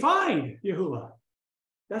 They defied Yahuwah.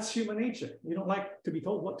 That's human nature. We don't like to be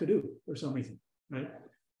told what to do for some reason, right?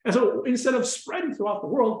 And so instead of spreading throughout the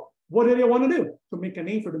world, what do they want to do? To make a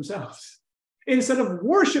name for themselves. Instead of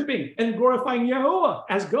worshiping and glorifying Yahuwah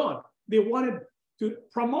as God, they wanted to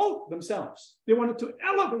promote themselves. They wanted to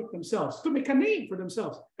elevate themselves, to make a name for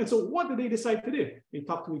themselves. And so what did they decide to do? They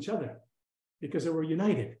talked to each other because they were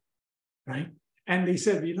united, right? And they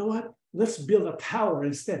said, you know what? Let's build a tower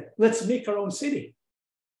instead. Let's make our own city.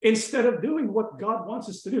 Instead of doing what God wants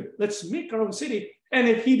us to do, let's make our own city. And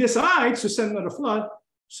if he decides to send another flood,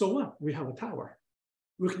 so what? We have a tower.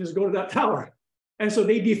 We can just go to that tower. And so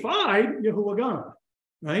they defied Yahuwah God,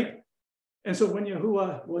 right? And so when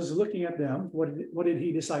Yahuwah was looking at them, what did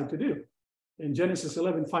he decide to do? In Genesis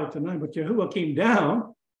 11, 5-9, but Yahuwah came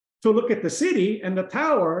down to look at the city and the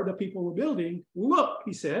tower the people were building. Look,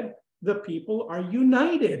 he said, the people are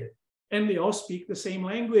united and they all speak the same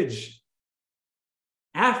language.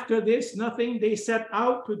 After this, nothing they set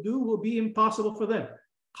out to do will be impossible for them.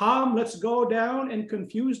 Come, let's go down and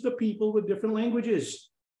confuse the people with different languages.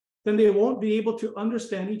 Then they won't be able to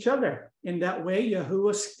understand each other. In that way,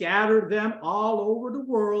 Yahuwah scattered them all over the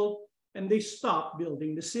world and they stopped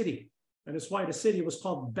building the city. And that's why the city was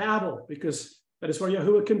called Babel, because that is where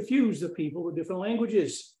Yahuwah confused the people with different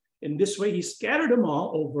languages. In this way, he scattered them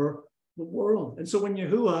all over the world. And so when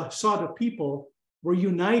Yahuwah saw the people were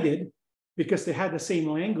united because they had the same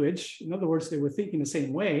language, in other words, they were thinking the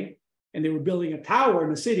same way, and they were building a tower in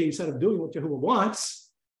the city instead of doing what Yahuwah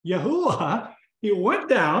wants, Yahuwah, he went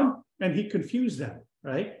down and he confused them,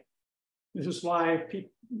 right? This is why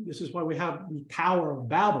we have the Tower of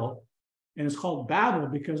Babel, and it's called Babel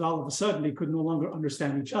because all of a sudden they could no longer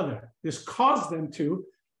understand each other. This caused them to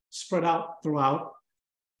spread out throughout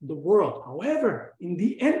the world. However, in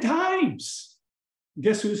the end times,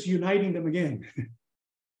 guess who's uniting them again?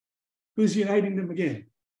 Who's uniting them again?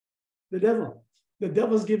 The devil. The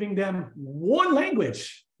devil's giving them one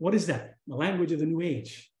language. What is that? The language of the new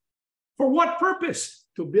age. For what purpose?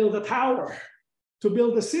 To build a tower, to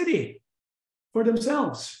build a city for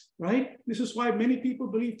themselves, right? This is why many people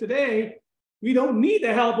believe today we don't need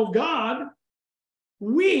the help of God.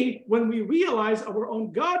 When we realize our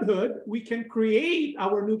own godhood, we can create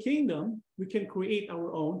our new kingdom. We can create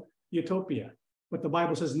our own utopia. But the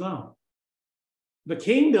Bible says no. The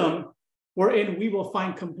kingdom wherein we will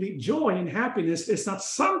find complete joy and happiness is not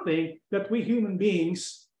something that we human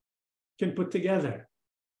beings can put together.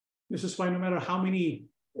 This is why no matter how many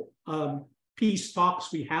peace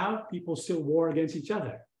talks we have, people still war against each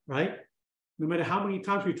other, right? No matter how many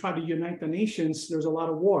times we try to unite the nations, there's a lot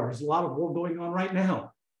of war. There's a lot of war going on right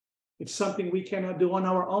now. It's something we cannot do on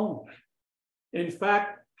our own. In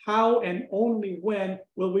fact, how and only when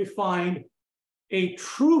will we find a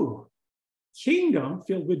true kingdom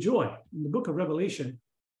filled with joy? In the book of Revelation,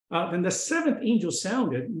 when the seventh angel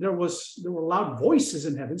sounded, there were loud voices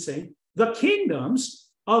in heaven saying, "The kingdoms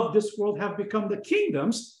of this world have become the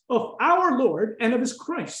kingdoms of our Lord and of his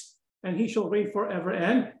Christ, and he shall reign forever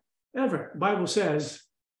and ever." The Bible says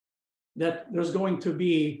that there's going to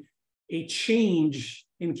be a change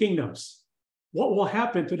in kingdoms. What will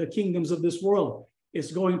happen to the kingdoms of this world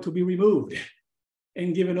is going to be removed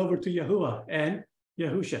and given over to Yahuwah and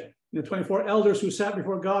Yahusha. The 24 elders who sat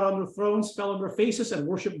before God on their thrones fell on their faces and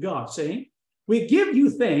worshiped God, saying, "We give you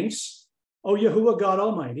thanks, O Yahuwah God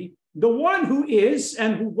Almighty, the one who is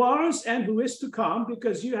and who was and who is to come,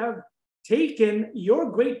 because you have taken your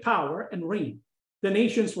great power and reign. The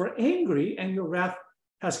nations were angry, and your wrath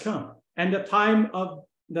has come, and the time of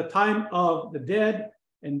the dead,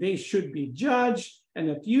 and they should be judged, and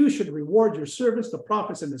that you should reward your servants, the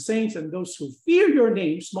prophets and the saints, and those who fear your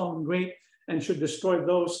name, small and great, and should destroy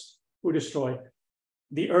those who destroy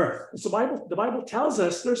the earth." So the Bible tells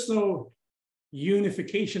us there's no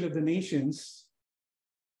unification of the nations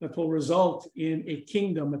that will result in a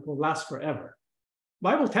kingdom that will last forever. The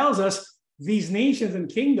Bible tells us these nations and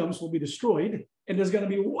kingdoms will be destroyed, and there's going to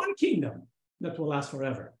be one kingdom that will last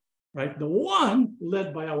forever, right? The one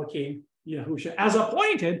led by our King Yahusha, as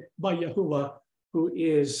appointed by Yahuwah, who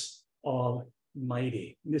is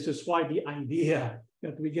almighty. And this is why the idea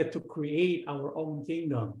that we get to create our own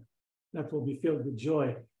kingdom that will be filled with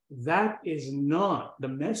joy, that is not the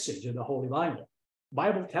message of the Holy Bible. The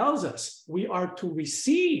Bible tells us we are to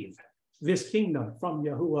receive this kingdom from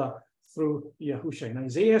Yahuwah through Yahusha. In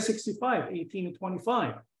Isaiah 65, 18 and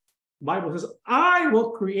 25, the Bible says, "I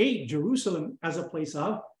will create Jerusalem as a place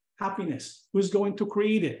of happiness." Who's going to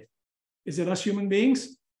create it? Is it us human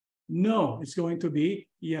beings? No, it's going to be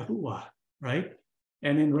Yahuwah, right?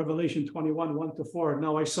 And in Revelation 21, 1-4,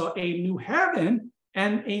 "Now I saw a new heaven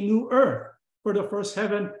and a new earth, for the first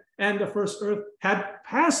heaven and the first earth had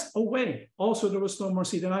passed away. Also there was no more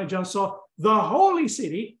sea. Then I, John, saw the holy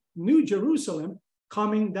city, New Jerusalem,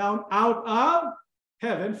 coming down out of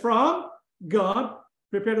heaven from God,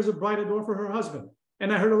 prepared as a bride adorned for her husband.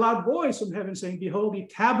 And I heard a loud voice from heaven saying, Behold, the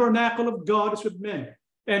tabernacle of God is with men,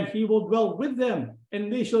 and he will dwell with them,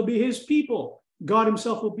 and they shall be his people. God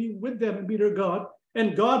himself will be with them and be their God,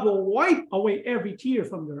 and God will wipe away every tear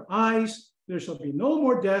from their eyes. There shall be no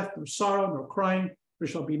more death, nor sorrow, nor crying. There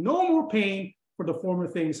shall be no more pain, for the former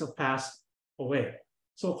things have passed away."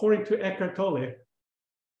 So according to Eckhart Tolle,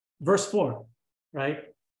 verse 4,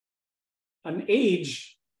 right? An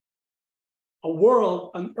age, a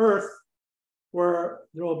world, an earth where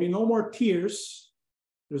there will be no more tears,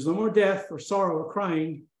 there's no more death or sorrow or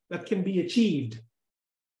crying, that can be achieved.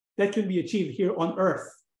 That can be achieved here on earth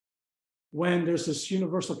when there's this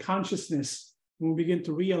universal consciousness, when we begin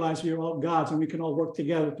to realize we are all gods and we can all work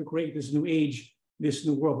together to create this new age, this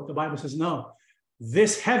new world. But the Bible says, no,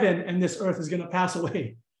 this heaven and this earth is going to pass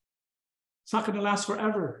away. It's not going to last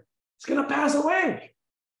forever. It's going to pass away.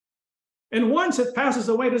 And once it passes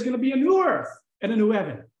away, there's going to be a new earth and a new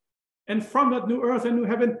heaven. And from that new earth and new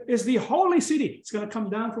heaven is the holy city. It's going to come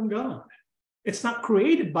down from God. It's not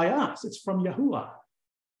created by us. It's from Yahuwah.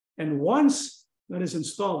 And once that is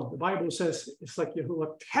installed, the Bible says it's like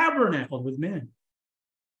Yahuwah tabernacled with men.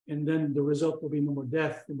 And then the result will be no more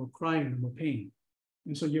death, no more crying, no more pain.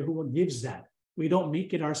 And so Yahuwah gives that. We don't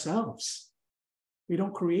make it ourselves. We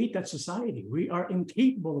don't create that society. We are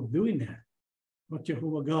incapable of doing that. But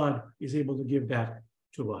Yahuwah God is able to give that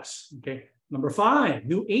to us. Okay. Number 5,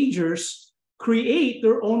 New Agers create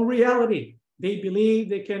their own reality. They believe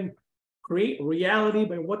they can create reality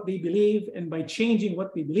by what they believe, and by changing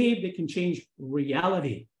what they believe, they can change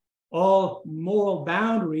reality. All moral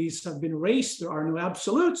boundaries have been erased. There are no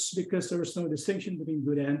absolutes because there is no distinction between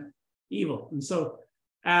good and evil. And so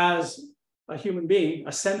as a human being,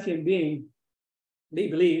 a sentient being, they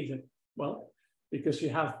believe that, well, because you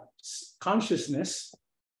have consciousness,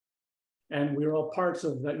 and we're all parts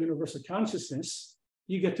of that universal consciousness,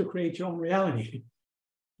 you get to create your own reality.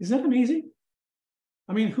 Isn't that amazing?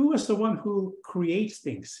 I mean, who is the one who creates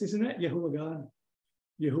things? Isn't that Yahuwah God?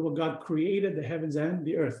 Yahuwah God created the heavens and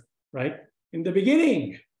the earth, right? In the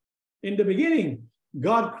beginning,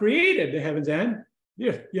 God created the heavens and the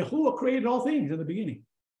earth. Yahuwah created all things in the beginning.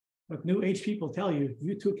 But New Age people tell you,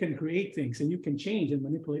 you too can create things and you can change and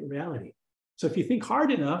manipulate reality. So if you think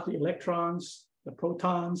hard enough, the electrons, the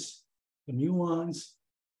protons, the muons,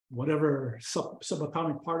 whatever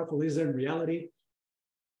subatomic particle is there in reality,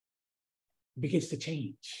 begins to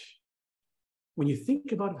change. When you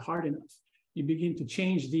think about it hard enough, you begin to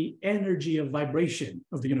change the energy of vibration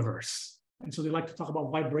of the universe. And so they like to talk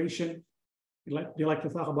about vibration. They like to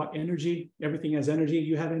talk about energy. Everything has energy.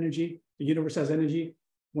 You have energy. The universe has energy.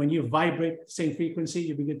 When you vibrate the same frequency,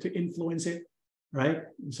 you begin to influence it, right?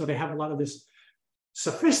 And so they have a lot of this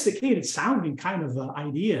sophisticated sounding kind of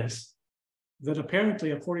ideas that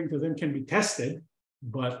apparently, according to them, can be tested,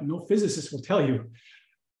 but no physicist will tell you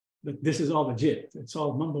that this is all legit. It's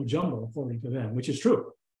all mumbo jumbo, according to them, which is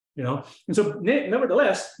true, you know? And so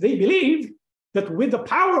nevertheless, they believe that with the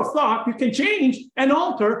power of thought, you can change and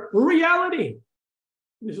alter reality.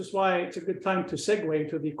 This is why it's a good time to segue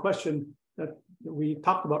into the question that we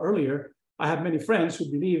talked about earlier. I have many friends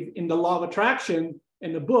who believe in the law of attraction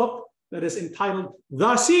in the book that is entitled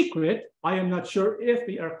The Secret. I am not sure if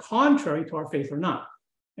they are contrary to our faith or not.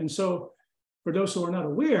 And so for those who are not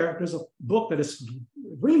aware, there's a book that is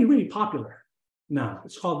really, really popular now.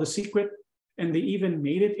 It's called The Secret, and they even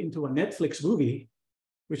made it into a Netflix movie,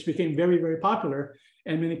 which became very, very popular.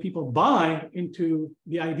 And many people buy into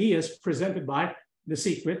the ideas presented by The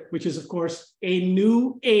Secret, which is, of course, a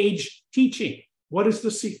New Age teaching. What is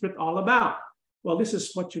The Secret all about? Well, this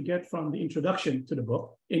is what you get from the introduction to the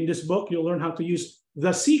book. In this book, you'll learn how to use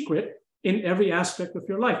The Secret in every aspect of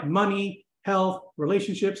your life: money, health,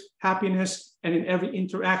 relationships, happiness, and in every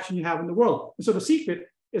interaction you have in the world. And so The Secret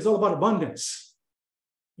is all about abundance.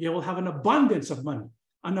 You will have an abundance of money,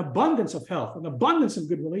 an abundance of health, an abundance of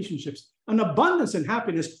good relationships, an abundance in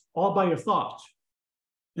happiness, all by your thoughts.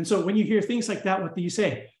 And so when you hear things like that, what do you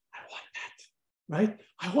say? I want that, right?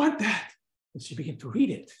 I want that. And so you begin to read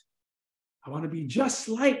it. I want to be just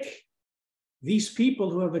like these people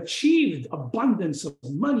who have achieved abundance of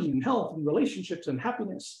money and health and relationships and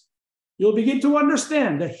happiness. You'll begin to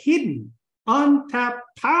understand the hidden, untapped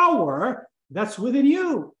power that's within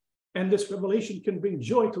you. And this revelation can bring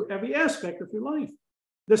joy to every aspect of your life.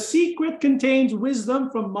 The Secret contains wisdom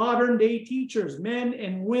from modern day teachers, men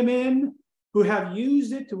and women who have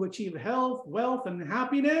used it to achieve health, wealth, and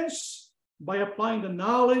happiness. By applying the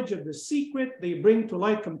knowledge of The Secret, they bring to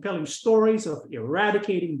light compelling stories of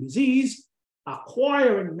eradicating disease,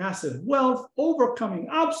 acquiring massive wealth, overcoming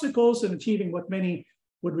obstacles, and achieving what many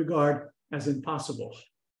would regard as impossible.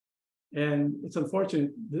 And it's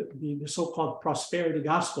unfortunate, the so-called prosperity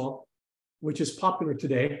gospel, which is popular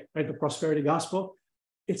today, right? The prosperity gospel,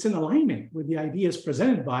 it's in alignment with the ideas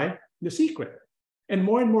presented by The Secret. And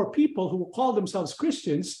more people who will call themselves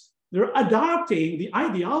Christians, they're adopting the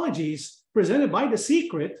ideologies presented by The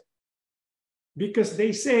Secret because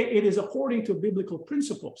they say it is according to biblical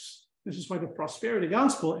principles. This is why the prosperity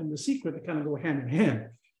gospel and The Secret, they kind of go hand in hand,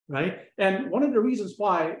 right? And one of the reasons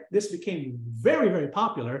why this became very, very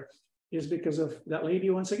popular is because of that lady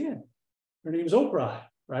once again. Her name is Oprah,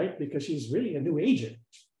 right? Because she's really a new agent.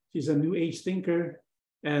 She's a new age thinker.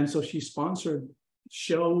 And so she sponsored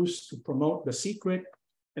shows to promote The Secret.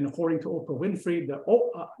 And according to Oprah Winfrey,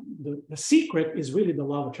 the secret is really the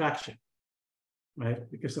law of attraction, right?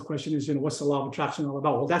 Because the question is, what's the law of attraction all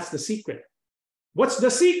about? Well, that's the secret. What's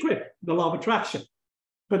the secret? The law of attraction.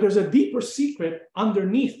 But there's a deeper secret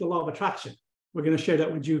underneath the law of attraction. We're going to share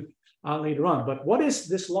that with you later on. But what is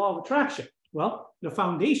this law of attraction? Well, the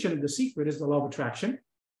foundation of The Secret is the law of attraction,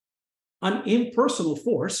 an impersonal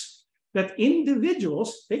force that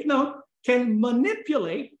individuals, take note, can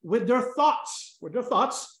manipulate with their thoughts,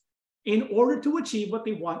 in order to achieve what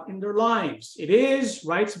they want in their lives. It is,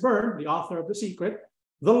 writes Byrne, the author of The Secret,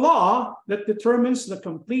 the law that determines the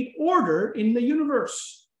complete order in the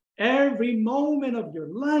universe. Every moment of your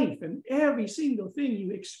life and every single thing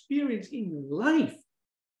you experience in your life,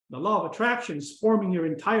 the law of attraction is forming your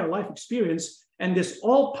entire life experience, and this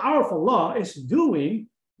all-powerful law is doing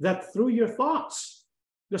that through your thoughts.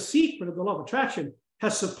 The secret of the law of attraction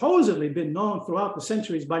has supposedly been known throughout the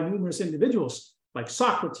centuries by numerous individuals like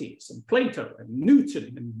Socrates and Plato and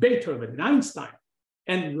Newton and Beethoven and Einstein,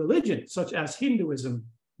 and religion such as Hinduism,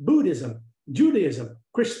 Buddhism, Judaism,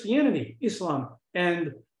 Christianity, Islam,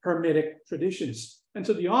 and Hermetic traditions. And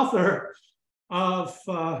so the author of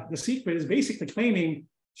The Secret is basically claiming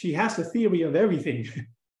she has the theory of everything,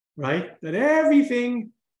 right? That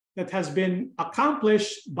everything that has been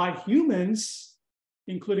accomplished by humans,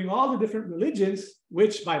 including all the different religions,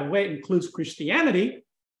 which, by the way, includes Christianity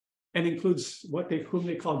and includes whom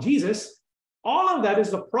they call Jesus, all of that is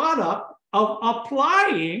the product of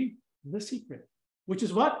applying the secret, which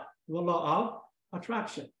is what? The law of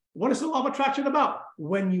attraction. What is the law of attraction about?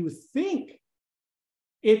 When you think,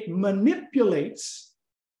 it manipulates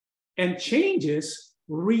and changes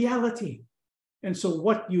reality. And so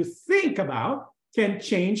what you think about can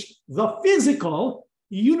change the physical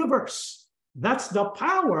universe. That's the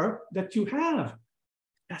power that you have.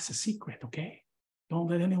 That's a secret, okay? Don't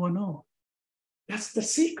let anyone know. That's the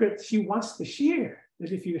secret she wants to share.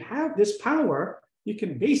 That if you have this power, you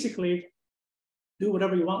can basically do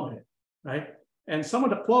whatever you want with it, right? And some of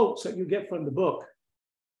the quotes that you get from the book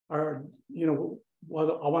are, what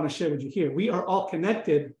I want to share with you here. We are all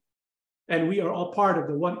connected, and we are all part of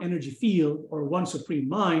the one energy field, or one supreme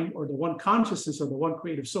mind, or the one consciousness, or the one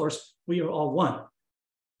creative source. We are all one.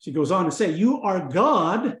 She goes on to say, you are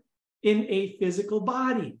God in a physical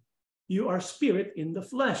body. You are spirit in the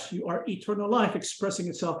flesh. You are eternal life expressing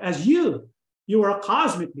itself as you. You are a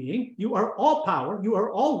cosmic being. You are all power. You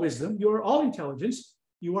are all wisdom. You are all intelligence.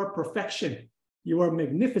 You are perfection. You are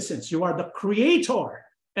magnificence. You are the creator,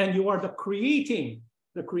 and you are the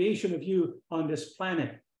creation of you on this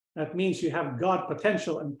planet. That means you have God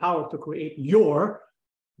potential and power to create your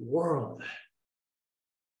world.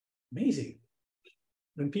 Amazing.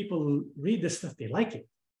 When people read this stuff, they like it.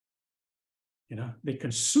 They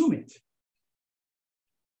consume it.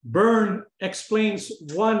 Byrne explains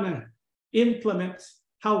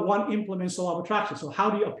how one implements the law of attraction. So how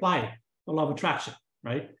do you apply the law of attraction,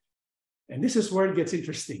 right? And this is where it gets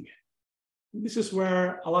interesting. This is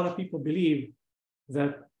where a lot of people believe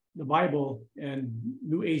that the Bible and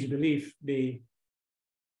New Age belief, they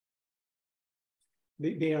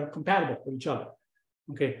are compatible with each other.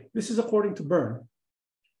 Okay, this is according to Byrne.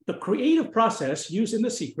 The creative process used in The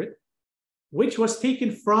Secret, which was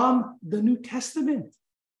taken from the New Testament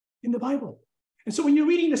in the Bible. And so when you're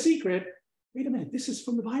reading The Secret, wait a minute, this is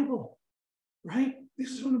from the Bible, right? This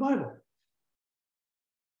is from the Bible.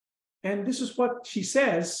 And this is what she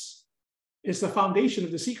says is the foundation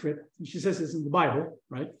of The Secret. And she says it's in the Bible,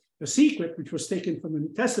 right? The Secret, which was taken from the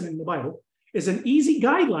New Testament in the Bible, is an easy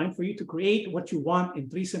guideline for you to create what you want in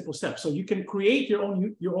 3 simple steps. So you can create your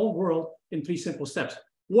own world in 3 simple steps.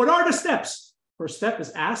 What are the steps? First step is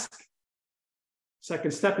ask.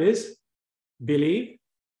 Second step is believe.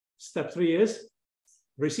 Step 3 is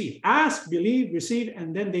receive. Ask, believe, receive,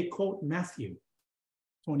 and then they quote Matthew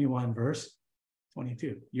 21, verse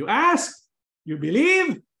 22. You ask, you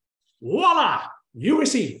believe, voila, you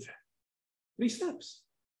receive. 3 steps.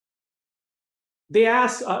 The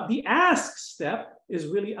ask step is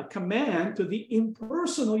really a command to the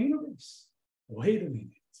impersonal universe. Wait a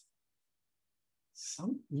minute.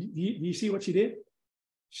 You see what she did?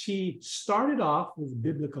 She started off with the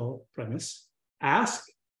biblical premise: ask,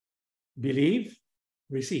 believe,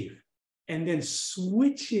 receive, and then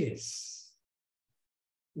switches.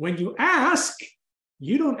 When you ask,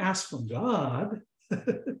 you don't ask from God.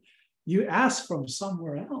 You ask from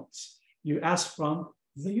somewhere else. You ask from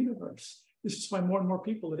the universe. This is why more and more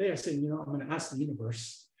people today are saying, I'm going to ask the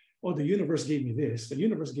universe. Oh, the universe gave me this. The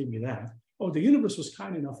universe gave me that. Oh, the universe was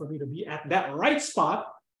kind enough for me to be at that right spot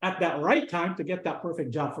at that right time to get that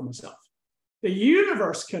perfect job for myself. The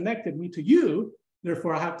universe connected me to you,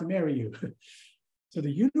 therefore I have to marry you. So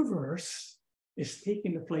the universe is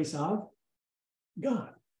taking the place of God.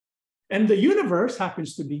 And the universe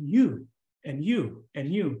happens to be you and you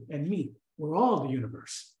and you and me. We're all the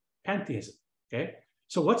universe. Pantheism, okay?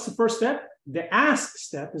 So what's the first step? The ask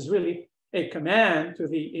step is really a command to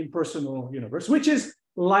the impersonal universe, which is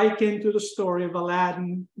likened to the story of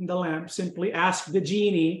Aladdin and the lamp. Simply ask the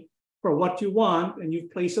genie for what you want, and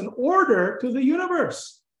you've placed an order to the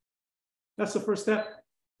universe. That's the first step.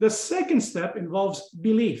 The second step involves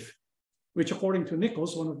belief, which according to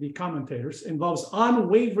Nichols, one of the commentators, involves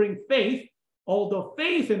unwavering faith, although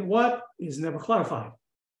faith in what is never clarified.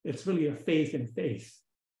 It's really a faith in faith,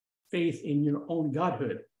 faith in your own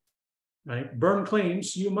godhood, right? Byrne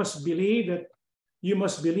claims you must believe that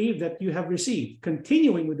you have received.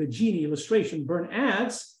 Continuing with the genie illustration, Byrne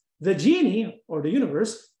adds, the genie, or the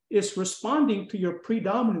universe, is responding to your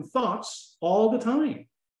predominant thoughts all the time.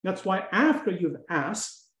 That's why after you've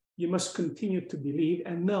asked, you must continue to believe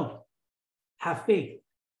and know. Have faith.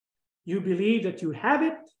 You believe that you have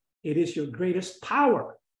it. It is your greatest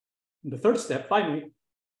power. And the third step, finally,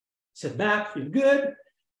 sit back, feel good,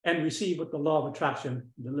 and receive what the law of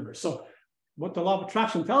attraction delivers. So what the law of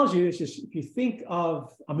attraction tells you is just if you think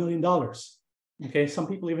of $1 million, okay, some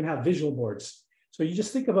people even have visual boards. So you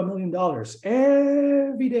just think of $1 million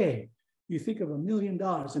every day. You think of $1 million,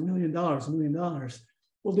 $1 million, $1 million.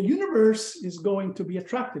 Well, the universe is going to be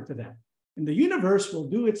attracted to that. And the universe will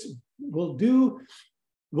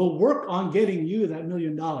work on getting you that $1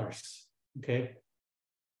 million, okay?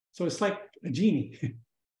 So it's like a genie.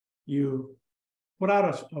 You put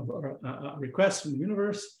out a request from the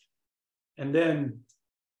universe, and then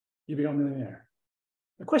you become a millionaire.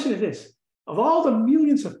 The question is this: of all the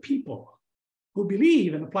millions of people who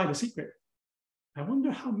believe and apply the secret, I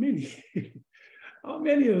wonder how many, how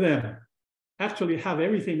many of them actually have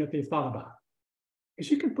everything that they've thought about?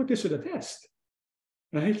 Because you can put this to the test,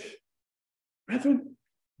 right? Brethren,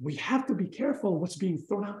 we have to be careful what's being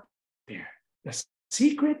thrown out there. The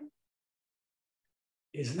secret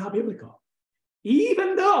is not biblical,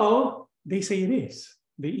 even though they say it is.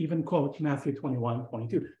 They even quote Matthew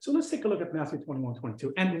 21:22. So let's take a look at Matthew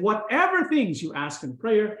 21:22. And whatever things you ask in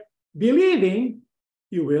prayer, believing,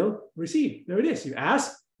 you will receive. There it is. You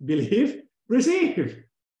ask, believe, receive,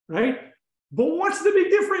 right? But what's the big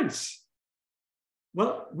difference?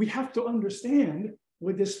 Well, we have to understand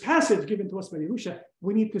with this passage given to us by Yahusha,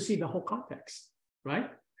 we need to see the whole context, right?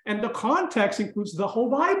 And the context includes the whole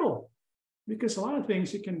Bible, because a lot of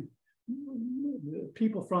things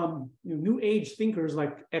people from New Age thinkers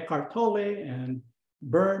like Eckhart Tolle and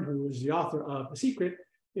Byrne, who is the author of The Secret,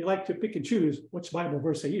 they like to pick and choose which Bible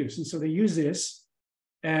verse they use. And so they use this,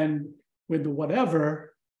 and with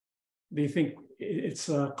whatever, they think it's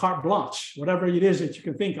a carte blanche, whatever it is that you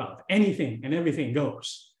can think of, anything and everything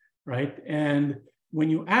goes, right? And when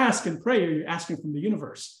you ask in prayer, you're asking from the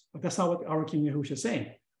universe. But that's not what our King Yahusha is saying.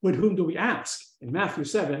 With whom do we ask? In Matthew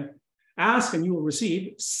 7, ask and you will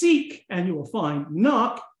receive, seek and you will find,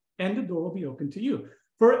 knock and the door will be open to you.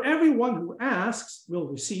 For everyone who asks will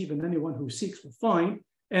receive, and anyone who seeks will find,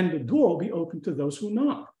 and the door will be open to those who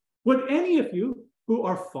knock. Would any of you who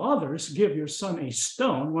are fathers give your son a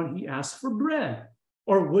stone when he asks for bread?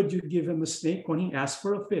 Or would you give him a snake when he asks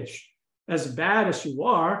for a fish? As bad as you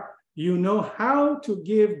are, you know how to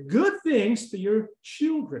give good things to your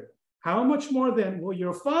children. How much more then will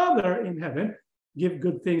your Father in heaven give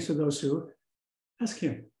good things to those who ask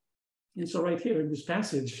him? And so right here in this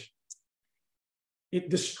passage, it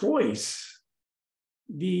destroys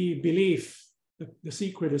the belief that the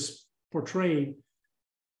secret is portrayed,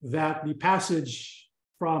 that the passage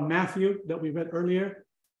from Matthew that we read earlier,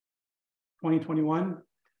 20:21,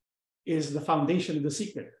 is the foundation of the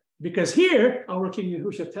secret. Because here, our King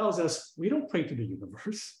Yahusha tells us, we don't pray to the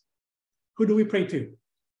universe. Who do we pray to?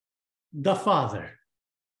 The Father,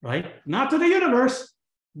 right? Not to the universe,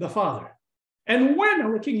 the Father. And when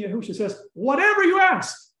our King Yahusha says, whatever you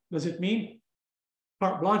ask, does it mean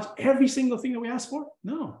carte blanche, every single thing that we ask for?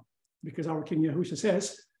 No, because our King Yahusha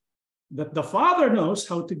says that the Father knows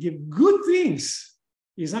how to give good things.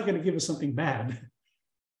 He's not going to give us something bad,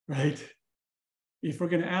 right? If we're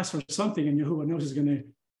going to ask for something and Yahuwah knows he's going to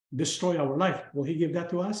destroy our life, will he give that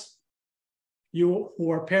to us? You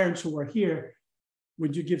who are parents who are here,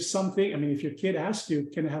 would you give something? I mean, if your kid asked you,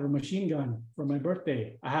 can I have a machine gun for my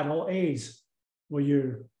birthday? I had all A's. Will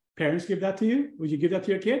your parents give that to you? Would you give that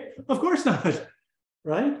to your kid? Of course not,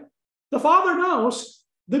 right? The Father knows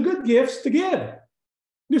the good gifts to give.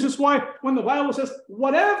 This is why when the Bible says,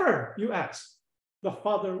 whatever you ask, the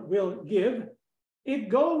Father will give, it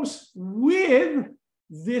goes with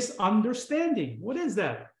this understanding. What is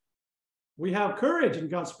that? We have courage in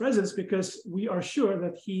God's presence because we are sure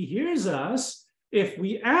that he hears us. If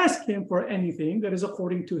we ask him for anything that is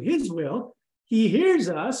according to his will, he hears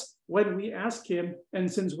us when we ask him.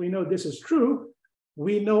 And since we know this is true,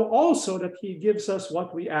 we know also that he gives us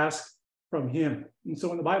what we ask from him. And so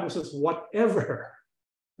when the Bible says whatever,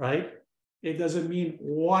 right, it doesn't mean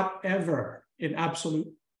whatever in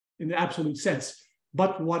the absolute sense.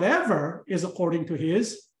 but whatever is according to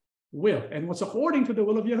his will. And what's according to the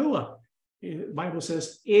will of Yahuwah? The Bible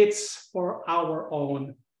says it's for our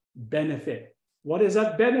own benefit. What is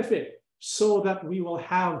that benefit? So that we will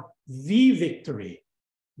have the victory,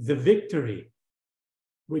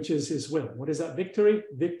 which is his will. What is that victory?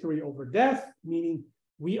 Victory over death, meaning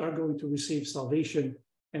we are going to receive salvation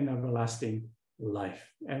and everlasting life.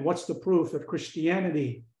 And what's the proof that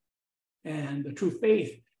Christianity and the true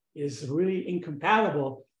faith is really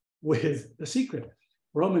incompatible with the secret?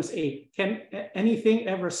 Romans 8, can anything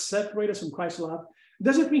ever separate us from Christ's love?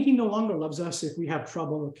 Does it mean he no longer loves us if we have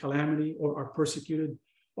trouble or calamity or are persecuted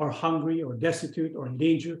or hungry or destitute or in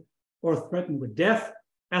danger or threatened with death?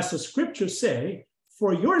 As the scriptures say,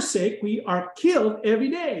 for your sake, we are killed every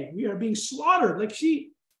day. We are being slaughtered like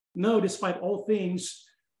sheep. No, despite all things,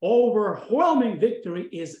 overwhelming victory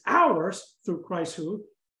is ours through Christ who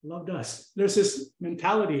loved us. There's this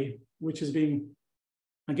mentality which is being,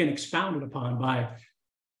 again, expounded upon by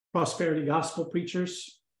prosperity gospel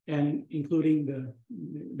preachers, and including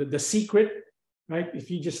the secret, right?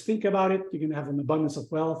 If you just think about it, you're going to have an abundance of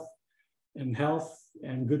wealth and health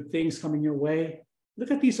and good things coming your way.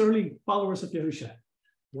 Look at these early followers of Yahusha.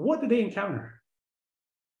 What did they encounter?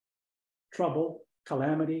 Trouble,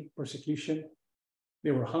 calamity, persecution.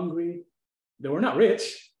 They were hungry. They were not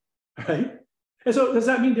rich, right? And so does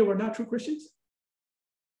that mean they were not true Christians?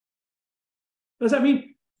 Does that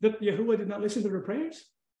mean that Yahuwah did not listen to their prayers?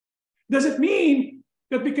 Does it mean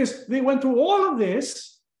that because they went through all of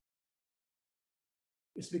this,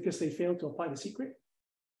 it's because they failed to apply the secret?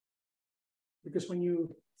 Because when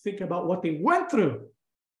you think about what they went through,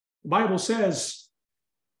 the Bible says,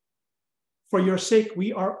 for your sake,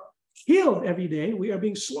 we are killed every day. We are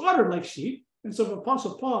being slaughtered like sheep. And so the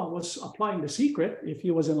Apostle Paul was applying the secret. If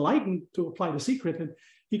he was enlightened to apply the secret, then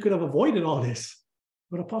he could have avoided all this.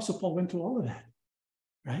 But Apostle Paul went through all of that,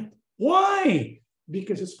 right? Why?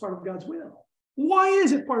 Because it's part of God's will. Why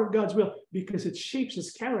is it part of God's will? Because it shapes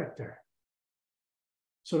his character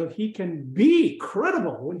so that he can be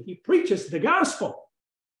credible when he preaches the gospel.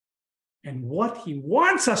 And what he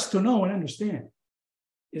wants us to know and understand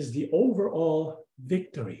is the overall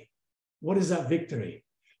victory. What is that victory?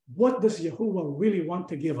 What does Yahuwah really want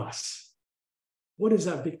to give us? What is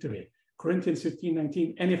that victory? Corinthians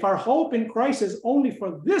 15:19. And if our hope in Christ is only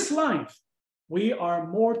for this life, we are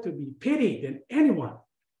more to be pitied than anyone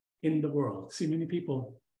in the world. See, many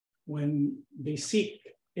people, when they seek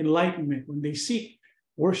enlightenment, when they seek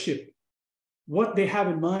worship, what they have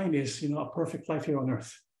in mind is, a perfect life here on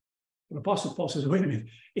earth. But Apostle Paul says, wait a minute,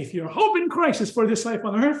 if your hope in Christ is for this life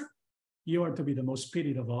on earth, you are to be the most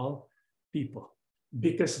pitied of all people.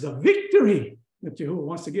 Because the victory that Yahuwah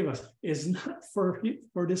wants to give us is not for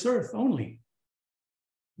this earth only.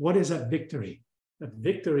 What is that victory? That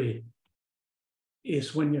victory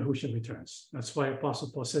is when Yahusha returns. That's why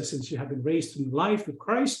Apostle Paul says, since you have been raised to life with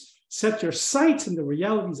Christ, set your sights in the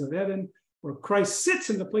realities of heaven, where Christ sits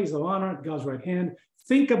in the place of honor at God's right hand.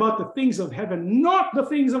 Think about the things of heaven, not the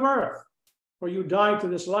things of earth. For you died to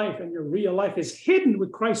this life, and your real life is hidden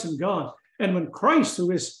with Christ in God. And when Christ,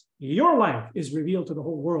 who is your life, is revealed to the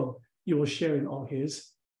whole world, you will share in all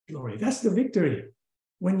his glory. That's the victory.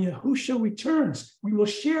 When Yahusha returns, we will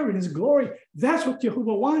share in his glory. That's what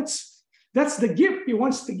Yahuwah wants. That's the gift he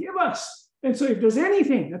wants to give us. And so if there's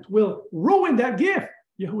anything that will ruin that gift,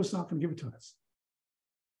 Yahuwah's not going to give it to us.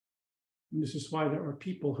 And this is why there are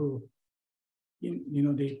people who,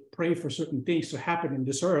 they pray for certain things to happen in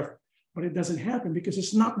this earth, but it doesn't happen because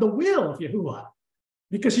it's not the will of Yahuwah.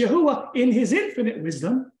 Because Yahuwah, in his infinite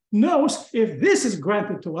wisdom, knows if this is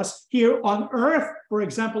granted to us here on earth, for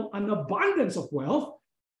example, an abundance of wealth,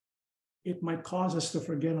 it might cause us to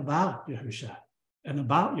forget about Yahusha and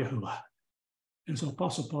about Yahuwah. And so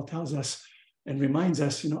Apostle Paul tells us and reminds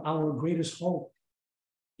us, our greatest hope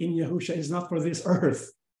in Yahusha is not for this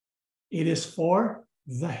earth. It is for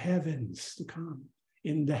the heavens to come,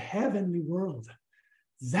 in the heavenly world.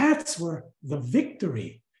 That's where the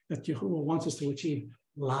victory that Yahuwah wants us to achieve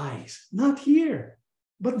lies. Not here,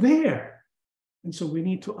 but there. And so we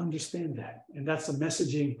need to understand that. And that's a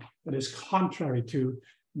messaging that is contrary to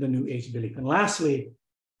the New Age belief. And lastly,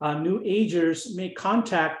 New Agers make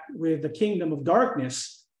contact with the kingdom of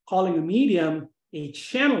darkness, calling a medium a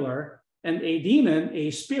channeler and a demon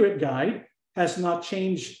a spirit guide, has not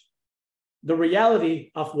changed the reality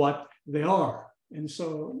of what they are. And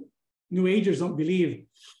so New Agers don't believe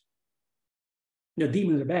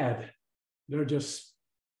demons are bad. They're just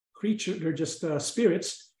creatures, they're just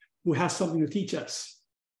spirits who have something to teach us.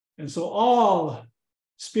 And so all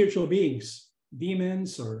spiritual beings,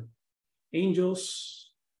 demons or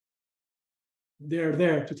angels, they're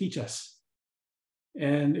there to teach us.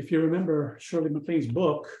 And if you remember Shirley MacLaine's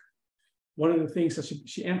book, one of the things that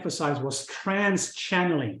she emphasized was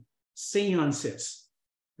trans-channeling, seances,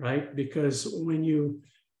 right? Because when you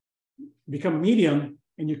become a medium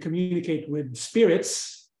and you communicate with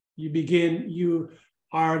spirits, you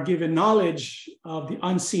are given knowledge of the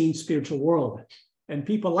unseen spiritual world. And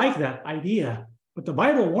people like that idea. But the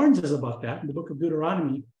Bible warns us about that in the book of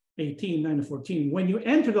Deuteronomy 18, 9-14. When you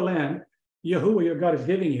enter the land Yahuwah your God is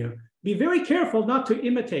giving you, be very careful not to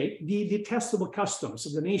imitate the detestable customs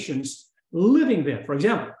of the nations living there. For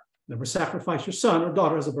example, never sacrifice your son or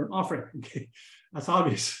daughter as a burnt offering. Okay, that's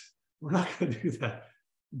obvious. We're not going to do that.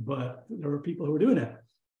 But there are people who are doing that.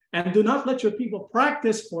 And do not let your people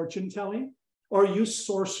practice fortune telling or use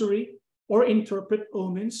sorcery or interpret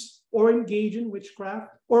omens or engage in witchcraft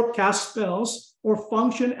or cast spells or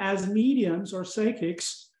function as mediums or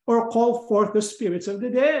psychics or call forth the spirits of the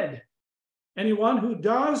dead. Anyone who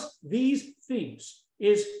does these things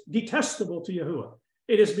is detestable to Yahuwah.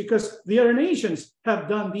 It is because the other nations have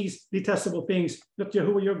done these detestable things that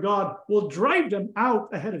Yahuwah your God will drive them out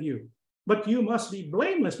ahead of you. But you must be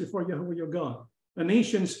blameless before Yahuwah your God. The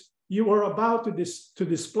nations you are about to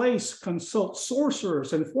displace consult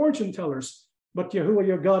sorcerers and fortune tellers, but Yahuwah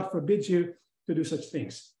your God forbids you to do such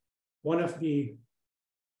things. One of the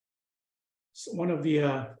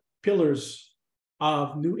pillars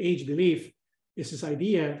of New Age belief is this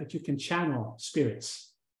idea that you can channel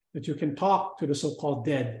spirits, that you can talk to the so-called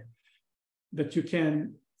dead, that you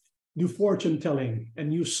can do fortune telling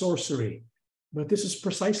and use sorcery. But this is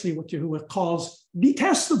precisely what Yahuwah calls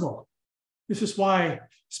detestable. This is why,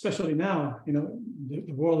 especially now,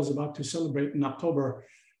 the world is about to celebrate in October.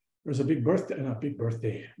 There's a big birthday, not a big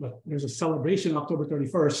birthday, but there's a celebration October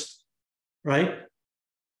 31st, right?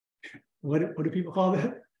 What do people call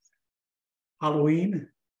that? Halloween.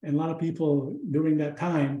 And a lot of people during that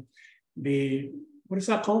time, what is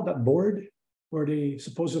that called? That board where they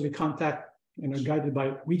supposedly contact and are guided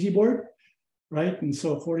by Ouija board, right? And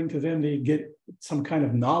so according to them, they get some kind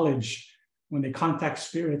of knowledge when they contact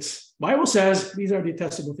spirits. Bible says these are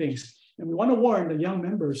detestable things. And we want to warn the young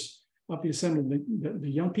members of the assembly, the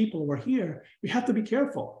young people who are here, we have to be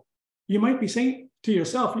careful. You might be saying to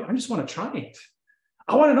yourself, I just want to try it.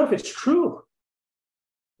 I want to know if it's true.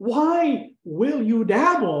 Why will you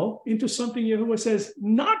dabble into something Yahuwah says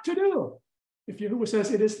not to do? If Yahuwah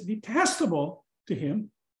says it is detestable to him,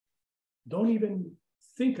 don't even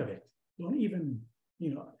think of it. Don't even,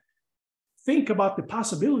 think about the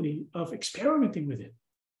possibility of experimenting with it,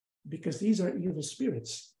 because these are evil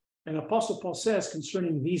spirits. And Apostle Paul says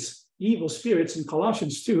concerning these evil spirits in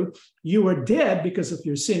Colossians 2, you were dead because of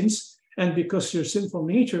your sins, and because your sinful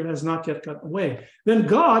nature has not yet got away. Then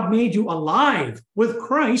God made you alive with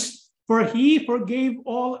Christ, for he forgave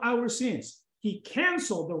all our sins. He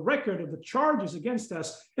canceled the record of the charges against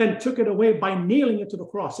us and took it away by nailing it to the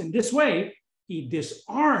cross. In this way, he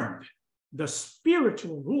disarmed the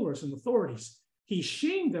spiritual rulers and authorities. He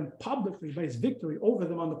shamed them publicly by his victory over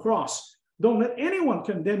them on the cross. Don't let anyone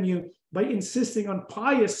condemn you by insisting on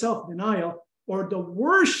pious self-denial or the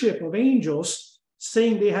worship of angels,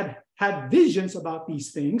 saying they had visions about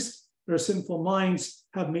these things. Their sinful minds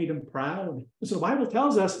have made them proud. So the Bible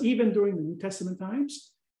tells us, even during the New Testament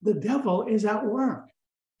times, the devil is at work.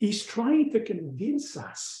 He's trying to convince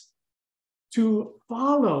us to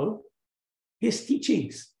follow his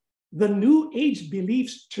teachings. The New Age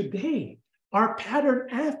beliefs today are patterned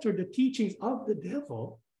after the teachings of the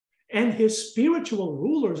devil and his spiritual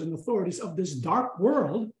rulers and authorities of this dark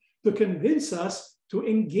world to convince us to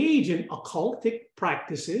engage in occultic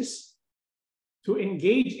practices, to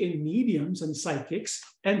engage in mediums and psychics,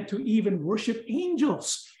 and to even worship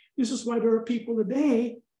angels. This is why there are people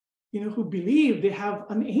today, who believe they have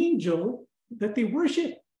an angel that they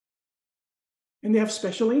worship. And they have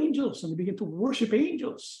special angels, and they begin to worship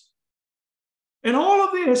angels. And all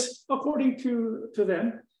of this, according to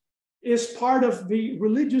them, is part of the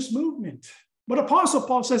religious movement. But Apostle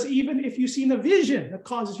Paul says, even if you've seen a vision that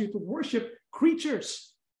causes you to worship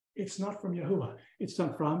creatures, it's not from Yahuwah. It's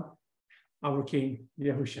not from our King,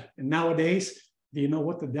 Yahusha. And nowadays, do you know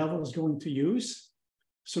what the devil is going to use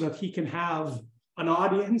so that he can have an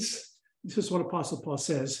audience? This is what Apostle Paul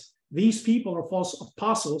says. These people are false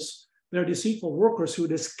apostles. They're deceitful workers who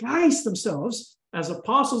disguise themselves as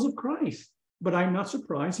apostles of Christ. But I'm not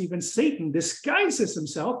surprised. Even Satan disguises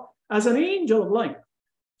himself as an angel of light.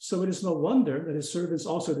 So it is no wonder that his servants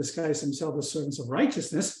also disguise themselves as servants of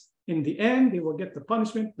righteousness. In the end, they will get the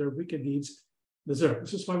punishment their wicked deeds deserve.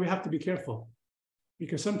 This is why we have to be careful.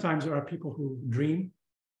 Because sometimes there are people who dream,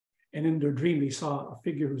 and in their dream, they saw a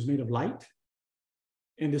figure who's made of light.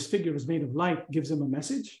 And this figure who's made of light gives them a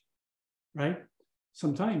message, right?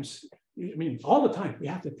 sometimes, I mean, all the time, we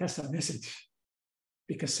have to test that message.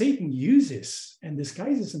 Because Satan uses and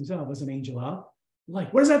disguises himself as an angel of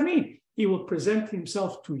light. What does that mean? He will present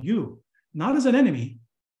himself to you, not as an enemy,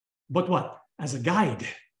 but what? As a guide,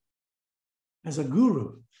 as a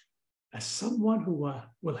guru, as someone who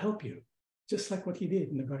will help you, just like what he did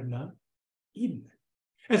in the Garden of Eden.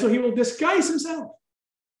 And so he will disguise himself,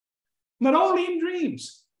 not only in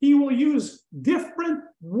dreams, he will use different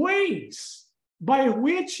ways by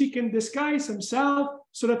which he can disguise himself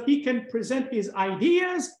so that he can present his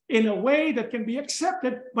ideas in a way that can be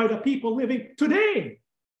accepted by the people living today.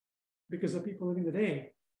 Because the people living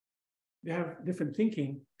today, they have different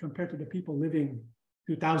thinking compared to the people living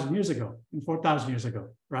 2,000 years ago and 4,000 years ago,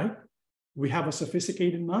 right? We have a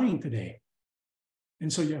sophisticated mind today.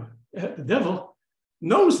 And so, the devil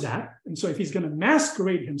knows that. And so if he's going to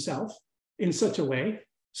masquerade himself in such a way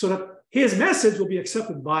so that his message will be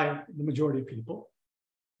accepted by the majority of people,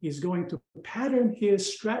 he's going to pattern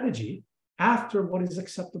his strategy after what is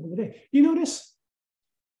acceptable today. You notice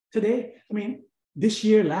today, I mean, this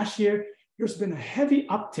year, last year, there's been a heavy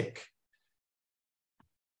uptick.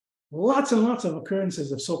 Lots and lots of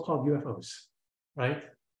occurrences of so-called UFOs, right?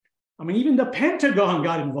 I mean, even the Pentagon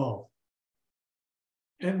got involved.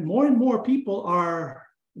 And more people are,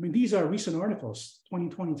 I mean, these are recent articles,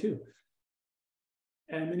 2022.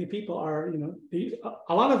 And many people are,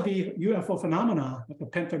 a lot of the UFO phenomena that the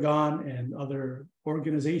Pentagon and other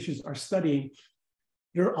organizations are studying,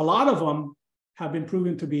 a lot of them have been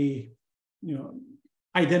proven to be,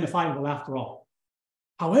 identifiable after all.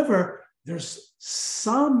 However, there's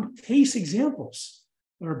some case examples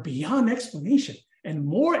that are beyond explanation. And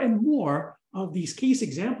more of these case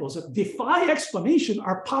examples that defy explanation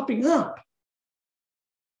are popping up.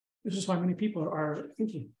 This is why many people are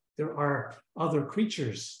thinking there are other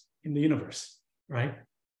creatures in the universe, right?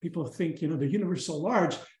 People think, the universe is so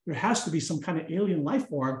large, there has to be some kind of alien life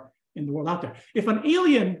form in the world out there. If an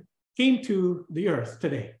alien came to the earth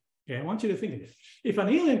today, okay, I want you to think of it. If an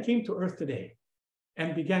alien came to earth today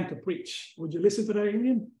and began to preach, would you listen to that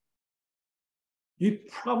alien? You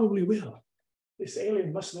probably will. This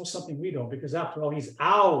alien must know something we don't, because after all, he's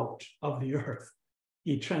out of the earth.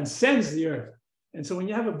 He transcends the earth. And so when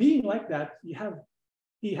you have a being like that,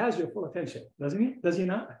 he has your full attention, doesn't he? Does he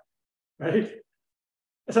not? Right?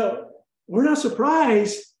 So we're not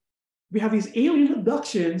surprised. We have these alien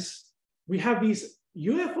abductions. We have these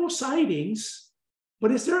UFO sightings.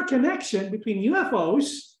 But is there a connection between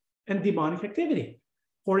UFOs and demonic activity?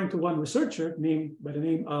 According to one researcher named by the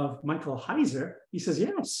name of Michael Heiser, he says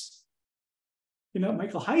yes.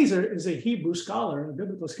 Michael Heiser is a Hebrew scholar, a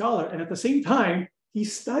biblical scholar, and at the same time, he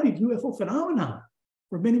studied UFO phenomena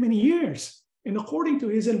for many, many years. And according to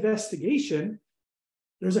his investigation,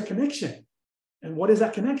 there's a connection. And what is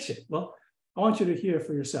that connection? Well, I want you to hear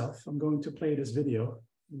for yourself. I'm going to play this video.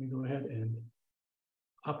 Let me go ahead and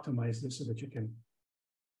optimize this so that you can.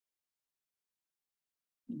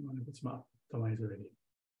 I wonder if it's not optimized already.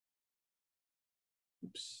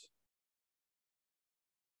 Oops.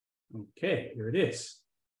 Okay, here it is.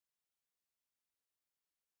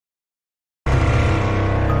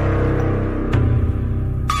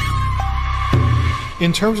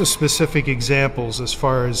 In terms of specific examples, as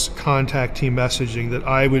far as contactee messaging that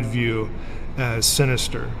I would view as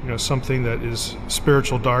sinister, something that is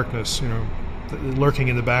spiritual darkness, lurking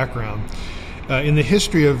in the background. In the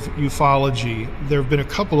history of ufology, there have been a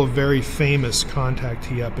couple of very famous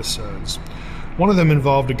contactee episodes. One of them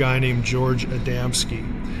involved a guy named George Adamski.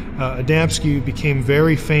 Adamski became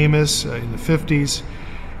very famous in the 50s,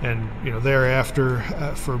 and thereafter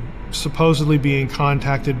for supposedly being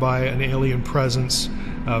contacted by an alien presence,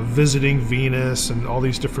 visiting Venus and all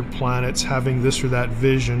these different planets, having this or that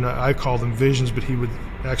vision. I call them visions, but he would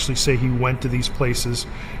actually say he went to these places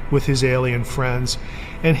with his alien friends.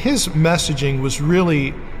 And his messaging was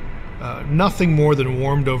really nothing more than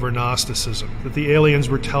warmed over Gnosticism, that the aliens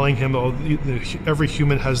were telling him, every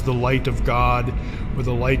human has the light of God, or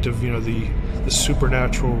the light of the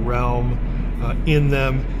supernatural realm in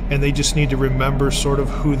them, and they just need to remember sort of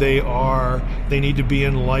who they are. They need to be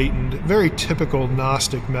enlightened. Very typical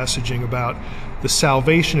Gnostic messaging about the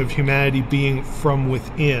salvation of humanity being from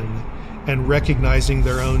within and recognizing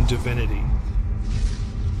their own divinity.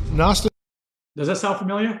 Gnostic. Does that sound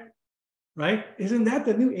familiar? Right? Isn't that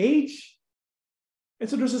the New Age? And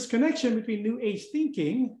so there's this connection between New Age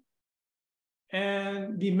thinking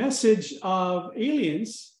and the message of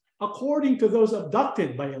aliens according to those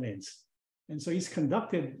abducted by aliens. And so he's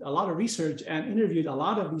conducted a lot of research and interviewed a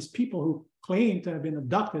lot of these people who claim to have been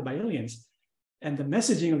abducted by aliens. And the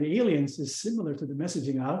messaging of the aliens is similar to the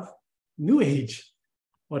messaging of New Age.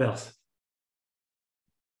 What else?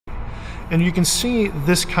 And you can see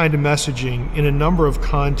this kind of messaging in a number of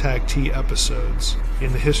contactee episodes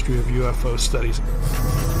in the history of UFO studies.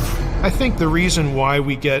 I think the reason why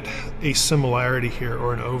we get a similarity here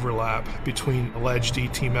or an overlap between alleged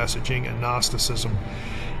ET messaging and Gnosticism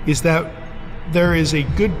is that there is a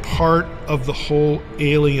good part of the whole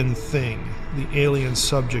alien thing, the alien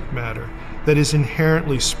subject matter, that is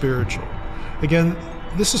inherently spiritual. Again,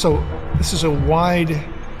 this is a wide,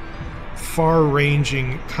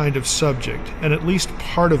 far-ranging kind of subject, and at least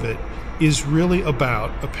part of it is really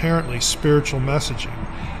about, apparently, spiritual messaging.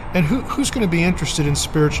 And who's going to be interested in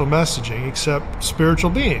spiritual messaging except spiritual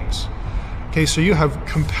beings? Okay, so you have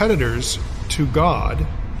competitors to God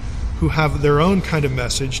who have their own kind of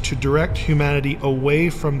message to direct humanity away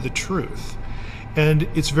from the truth. And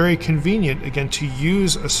it's very convenient, again, to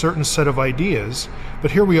use a certain set of ideas,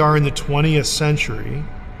 but here we are in the 20th century,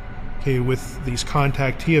 okay, with these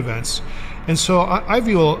contactee events. And so I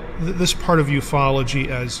view this part of ufology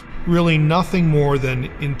as really nothing more than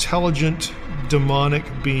intelligent, demonic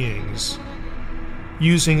beings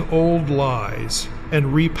using old lies and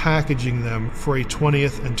repackaging them for a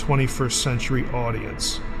 20th and 21st century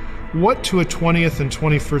audience. What to a 20th and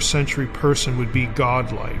 21st century person would be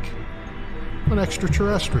godlike? An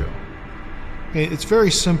extraterrestrial. It's very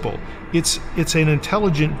simple. It's an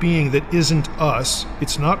intelligent being that isn't us.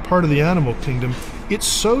 It's not part of the animal kingdom. It's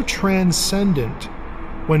so transcendent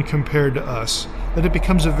when compared to us that it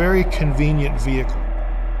becomes a very convenient vehicle.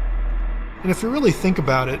 And if you really think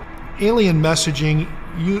about it, alien messaging,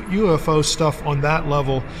 UFO stuff on that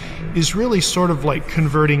level is really sort of like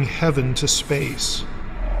converting heaven to space.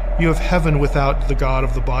 You have heaven without the God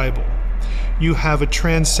of the Bible. You have a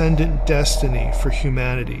transcendent destiny for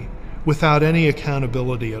humanity without any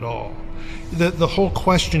accountability at all. The whole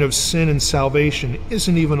question of sin and salvation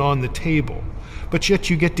isn't even on the table, but yet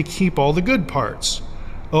you get to keep all the good parts.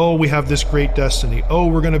 Oh, we have this great destiny. Oh,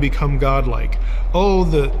 we're going to become godlike. Oh,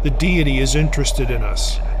 the deity is interested in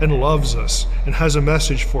us and loves us and has a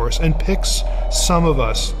message for us and picks some of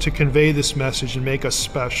us to convey this message and make us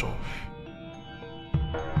special.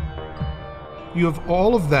 You have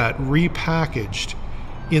all of that repackaged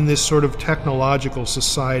in this sort of technological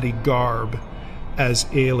society garb as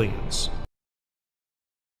aliens.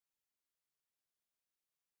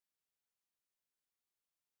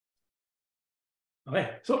 Okay,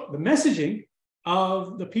 so the messaging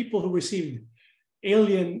of the people who received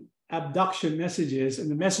alien abduction messages and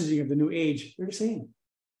the messaging of the New Age, they're the same.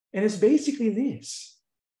 And it's basically this: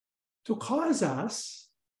 to cause us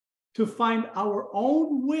to find our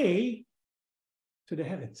own way to the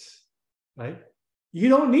heavens, right? You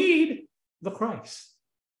don't need the Christ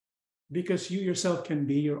because you yourself can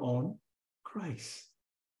be your own Christ.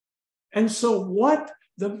 And so what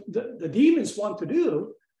the demons want to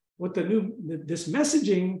do, what this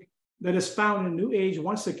messaging that is found in New Age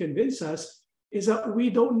wants to convince us, is that we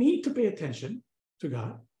don't need to pay attention to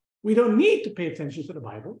God. We don't need to pay attention to the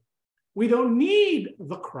Bible. We don't need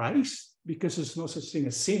the Christ because there's no such thing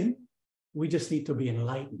as sin. We just need to be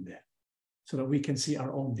enlightened so that we can see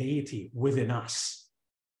our own deity within us.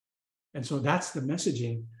 And so that's the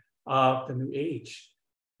messaging of the New Age.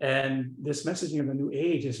 And this messaging of the New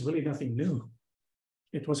Age is really nothing new.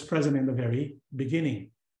 It was present in the very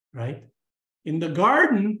beginning, right? In the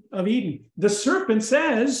Garden of Eden, the serpent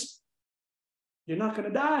says, you're not going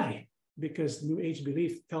to die, because New Age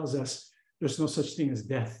belief tells us there's no such thing as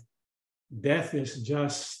death. Death is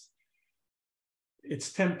just,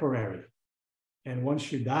 it's temporary. And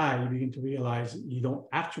once you die, you begin to realize you don't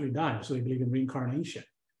actually die. So they believe in reincarnation.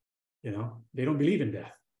 You know, they don't believe in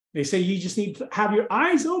death. They say you just need to have your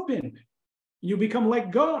eyes open. You become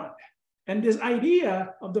like God. And this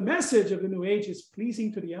idea of the message of the New Age is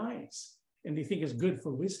pleasing to the eyes. And they think it's good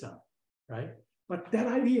for wisdom, right? But that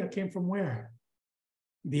idea came from where?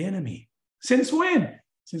 The enemy. Since when?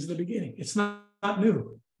 Since the beginning. It's not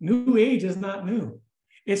new. New Age is not new.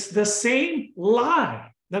 It's the same lie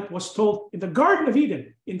that was told in the Garden of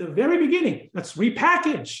Eden in the very beginning, that's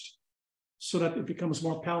repackaged so that it becomes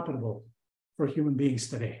more palatable for human beings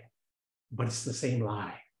today. But it's the same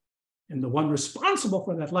lie. And the one responsible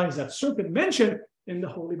for that lie is that serpent mentioned in the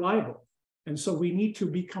Holy Bible. And so we need to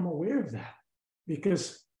become aware of that,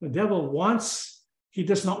 because the devil he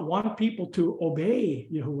does not want people to obey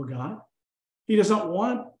Yahuwah God. He does not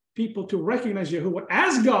want people to recognize Yahuwah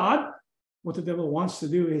as God. What the devil wants to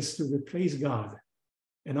do is to replace God.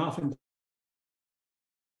 And often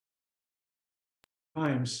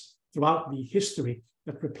times throughout the history,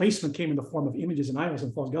 that replacement came in the form of images and idols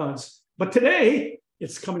and false gods. But today,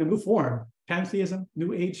 it's coming in a new form, pantheism,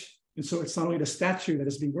 New Age. And so it's not only the statue that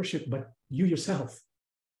is being worshipped, but you yourself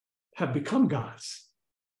have become gods.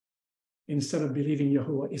 instead of believing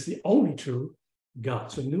Yahuwah is the only true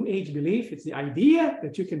God. So New Age belief, it's the idea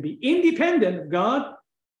that you can be independent of God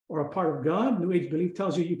or a part of God. New Age belief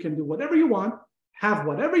tells you you can do whatever you want, have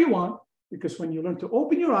whatever you want, because when you learn to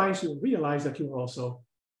open your eyes, you'll realize that you are also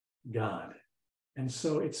God. And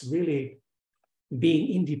so it's really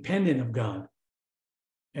being independent of God.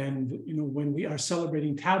 And, when we are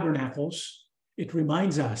celebrating tabernacles, it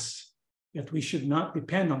reminds us that we should not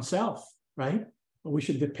depend on self, right? But we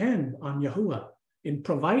should depend on Yahuwah in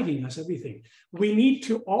providing us everything. We need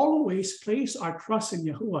to always place our trust in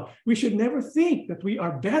Yahuwah. We should never think that we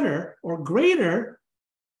are better or greater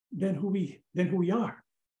than who we are.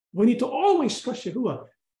 We need to always trust Yahuwah,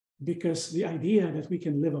 because the idea that we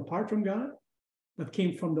can live apart from God, that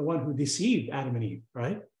came from the one who deceived Adam and Eve,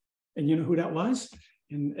 right? And you know who that was?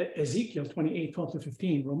 In Ezekiel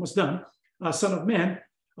 28:12-15, we're almost done. Son of man,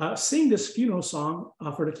 sing this funeral song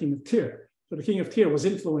for the king of Tyre. So the king of Tyre was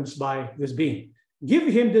influenced by this being. Give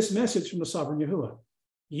him this message from the sovereign Yahuwah.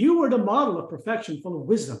 You were the model of perfection, full of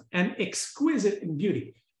wisdom and exquisite in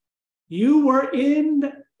beauty. You were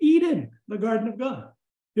in Eden, the garden of God.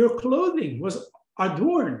 Your clothing was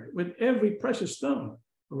adorned with every precious stone: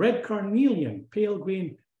 red carnelian, pale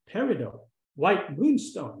green peridot, white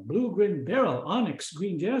moonstone, blue-green beryl, onyx,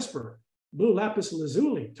 green jasper, blue lapis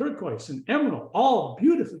lazuli, turquoise, and emerald, all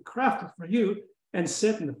beautifully crafted for you and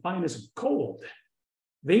set in the finest gold.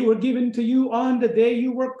 They were given to you on the day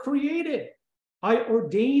you were created. I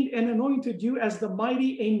ordained and anointed you as the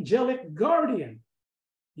mighty angelic guardian.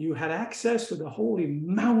 You had access to the holy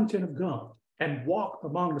mountain of God and walked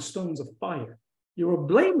among the stones of fire. You were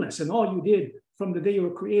blameless in all you did from the day you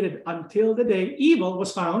were created until the day evil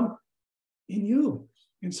was found in you.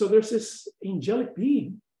 And so there's this angelic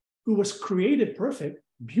being who was created perfect,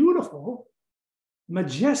 beautiful,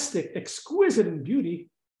 majestic, exquisite in beauty,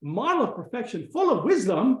 model of perfection, full of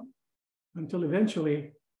wisdom, until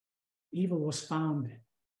eventually evil was found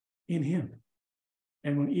in him.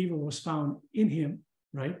 And when evil was found in him,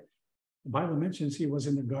 right, the Bible mentions he was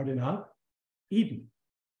in the Garden of Eden.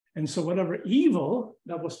 And so whatever evil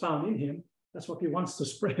that was found in him, that's what he wants to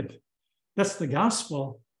spread. That's the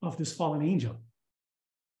gospel of this fallen angel.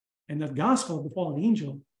 And that gospel of the fallen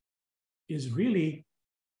angel is really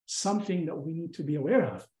something that we need to be aware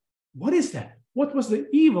of. What is that? What was the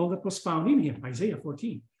evil that was found in him? Isaiah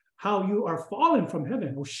 14. How you are fallen from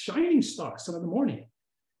heaven, O shining star, son of the morning.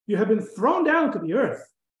 You have been thrown down to the earth,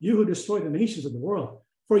 you who destroy the nations of the world.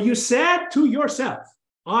 For you said to yourself,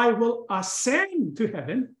 I will ascend to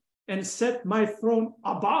heaven and set my throne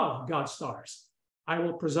above God's stars. I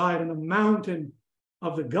will preside on the mountain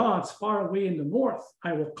of the gods far away in the north.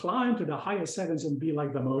 I will climb to the highest heavens and be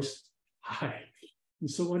like the Most High. And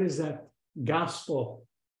so what is that gospel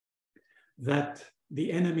that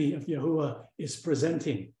the enemy of Yahuwah is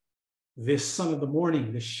presenting? This son of the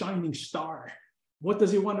morning, this shining star. What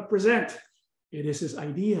does he want to present? It is this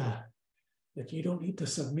idea that you don't need to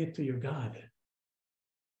submit to your God.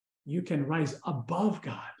 You can rise above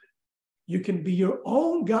God. You can be your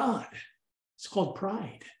own God. It's called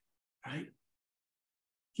pride, right?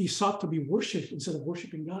 He sought to be worshipped instead of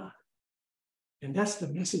worshiping God. And that's the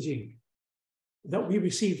messaging that we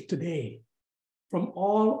receive today from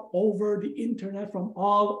all over the internet, from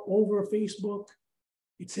all over Facebook.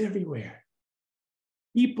 It's everywhere.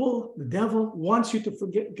 People, the devil wants you to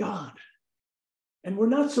forget God. And we're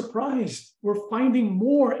not surprised. We're finding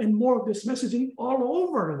more and more of this messaging all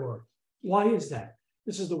over the world. Why is that?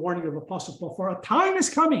 This is the warning of Apostle Paul. For a time is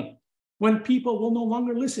coming when people will no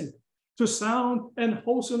longer listen to sound and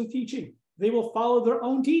wholesome teaching. They will follow their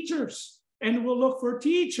own teachers and will look for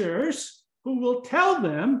teachers who will tell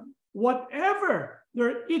them whatever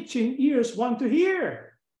their itching ears want to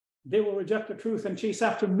hear. They will reject the truth and chase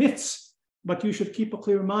after myths. But you should keep a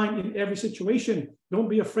clear mind in every situation. Don't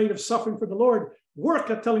be afraid of suffering for the Lord. Work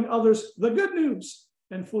at telling others the good news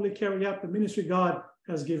and fully carry out the ministry God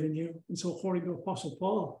has given you. And so according to Apostle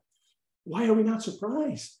Paul, why are we not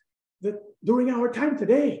surprised that during our time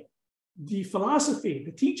today, the philosophy,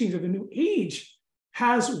 the teachings of the New Age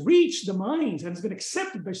has reached the minds and has been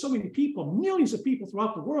accepted by so many people, millions of people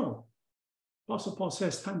throughout the world? Apostle Paul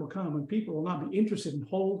says time will come when people will not be interested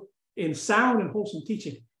in sound and wholesome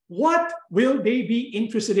teaching. What will they be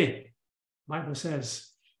interested in? The Bible says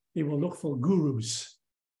they will look for gurus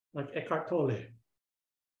like Eckhart Tolle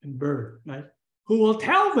and Bird, right? Who will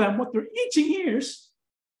tell them what their itching ears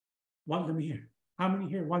want them to hear. How many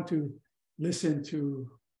here want to listen to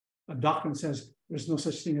a doctrine that says there's no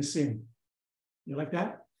such thing as sin? You like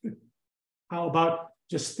that? How about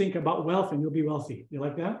just think about wealth and you'll be wealthy? You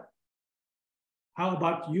like that? How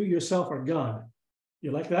about you yourself are God?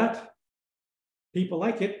 You like that? People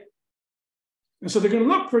like it. And so they're going to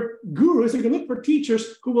look for gurus, they're going to look for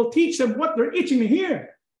teachers who will teach them what they're itching to hear.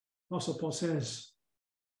 Also, Paul says,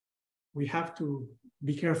 we have to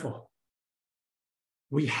be careful.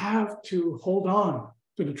 We have to hold on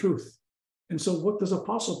to the truth. And so what does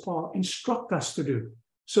Apostle Paul instruct us to do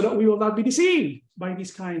so that we will not be deceived by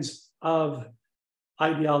these kinds of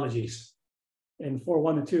ideologies? In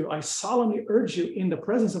 4:1 and 2, I solemnly urge you in the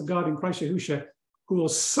presence of God in Christ Yahusha, who will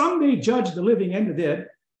someday judge the living and the dead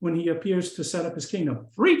when he appears to set up his kingdom.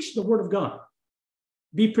 Preach the word of God.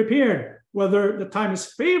 Be prepared whether the time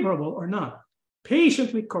is favorable or not.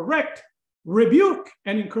 Patiently correct, rebuke,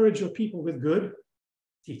 and encourage your people with good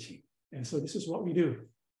teaching. And so this is what we do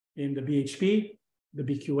in the BHP, the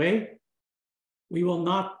BQA.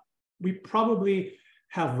 We probably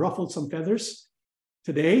have ruffled some feathers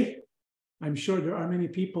today. I'm sure there are many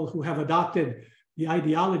people who have adopted the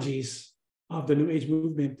ideologies of the New Age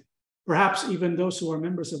movement, perhaps even those who are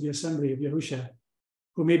members of the Assembly of Yahusha,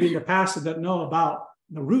 who maybe in the past did not know about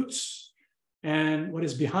the roots and what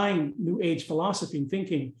is behind New Age philosophy and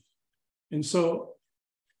thinking. And so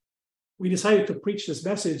we decided to preach this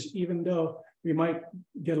message, even though we might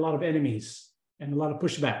get a lot of enemies and a lot of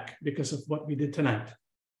pushback because of what we did tonight.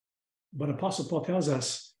 But Apostle Paul tells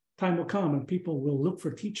us time will come and people will look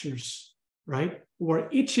for teachers, right? Who are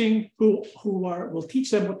itching, who will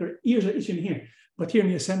teach them what their ears are itching to hear. But here in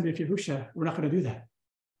the Assembly of Yahusha, we're not going to do that.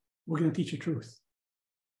 We're going to teach the truth,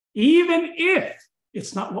 even if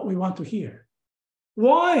it's not what we want to hear.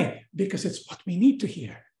 Why? Because it's what we need to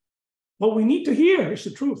hear. What we need to hear is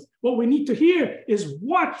the truth. What we need to hear is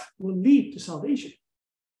what will lead to salvation.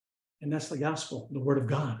 And that's the gospel, the word of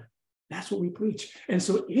God. That's what we preach. And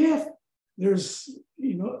so if there's,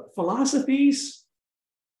 philosophies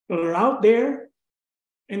that are out there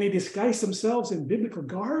and they disguise themselves in biblical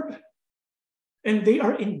garb and they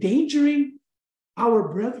are endangering our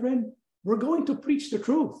brethren, we're going to preach the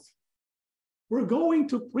truth. We're going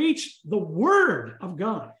to preach the word of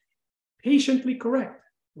God, patiently correct,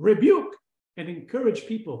 rebuke, and encourage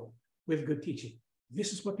people with good teaching.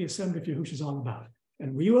 This is what the Assembly of Yahusha is all about.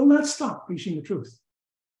 And we will not stop preaching the truth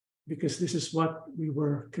because this is what we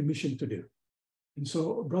were commissioned to do. And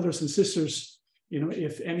so, brothers and sisters,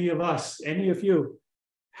 if any of you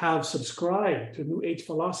have subscribed to New Age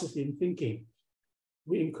philosophy and thinking,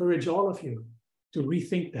 we encourage all of you to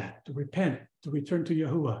rethink that, to repent, to return to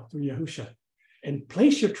Yahuwah, to Yahusha, and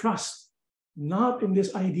place your trust not in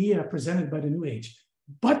this idea presented by the New Age,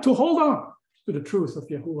 but to hold on to the truth of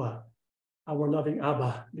Yahuwah, our loving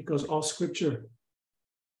Abba, because all scripture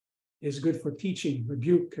is good for teaching,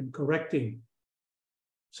 rebuke, and correcting,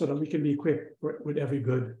 so that we can be equipped with every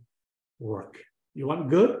good work. You want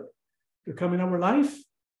good to come in our life?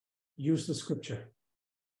 Use the scripture.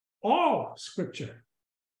 All scripture.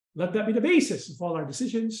 Let that be the basis of all our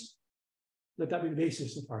decisions. Let that be the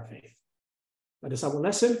basis of our faith. That is our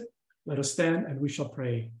lesson. Let us stand and we shall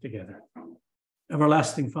pray together.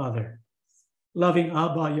 Everlasting Father, loving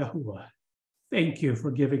Abba Yahuwah, thank you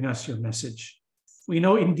for giving us your message. We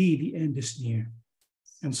know indeed the end is near.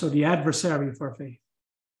 And so the adversary of our faith,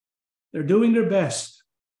 they're doing their best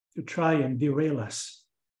to try and derail us.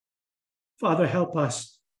 Father, help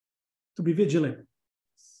us to be vigilant,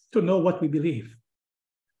 to know what we believe,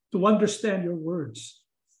 to understand your words.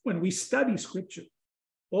 When we study scripture,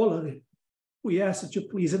 all of it, we ask that you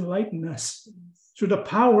please enlighten us through the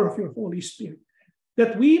power of your Holy Spirit,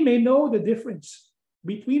 that we may know the difference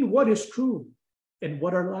between what is true and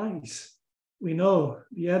what are lies. We know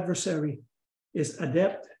the adversary is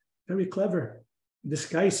adept, very clever,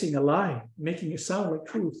 disguising a lie, making it sound like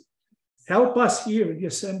truth. Help us here in the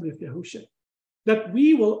Assembly of Yahusha, that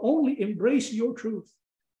we will only embrace your truth,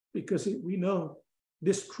 because we know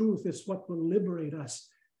this truth is what will liberate us,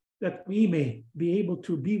 that we may be able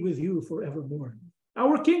to be with you forevermore.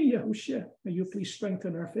 Our King Yahusha, may you please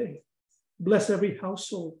strengthen our faith. Bless every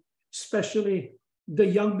household, especially the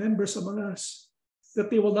young members among us,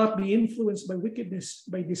 that they will not be influenced by wickedness,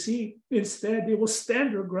 by deceit. Instead, they will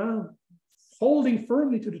stand their ground, holding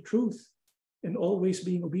firmly to the truth and always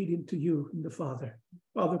being obedient to you and the Father.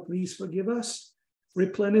 Father, please forgive us,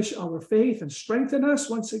 replenish our faith, and strengthen us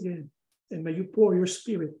once again. And may you pour your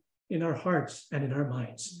Spirit in our hearts and in our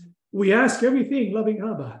minds. We ask everything, loving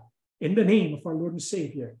Abba, in the name of our Lord and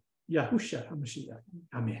Savior, Yahusha HaMashiach.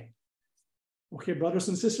 Amen. Okay, brothers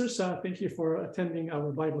and sisters, thank you for attending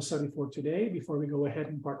our Bible study for today. Before we go ahead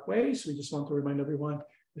and part ways, we just want to remind everyone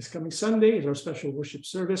this coming Sunday is our special worship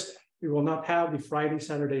service. We will not have the Friday,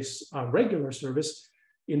 Saturday regular service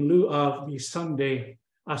in lieu of the Sunday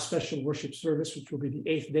special worship service, which will be the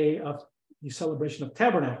 8th day of the celebration of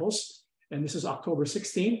Tabernacles. And this is October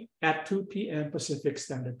 16th at 2 p.m. Pacific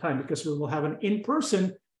Standard Time, because we will have an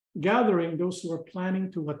in-person gathering. Those who are planning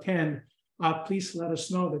to attend, please let us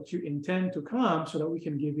know that you intend to come so that we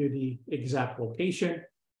can give you the exact location.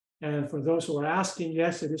 And for those who are asking,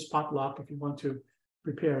 yes, it is potluck. If you want to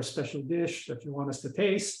prepare a special dish that you want us to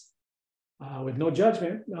taste, with no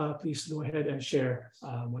judgment, please go ahead and share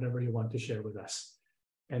whatever you want to share with us.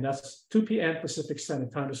 And that's 2 p.m. Pacific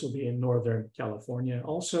Standard Time. This will be in Northern California.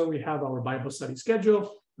 Also, we have our Bible study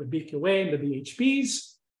schedule, the BQA and the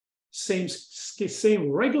BHPs. Same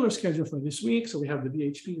regular schedule for this week. So we have the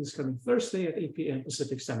BHPs coming Thursday at 8 p.m.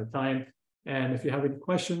 Pacific Standard Time. And if you have any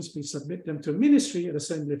questions, please submit them to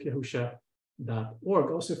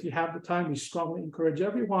ministry@assemblyofyahusha.org. Also, if you have the time, we strongly encourage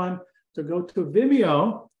everyone to go to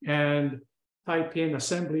Vimeo and type in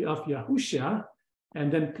Assembly of Yahusha,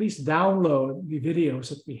 and then please download the videos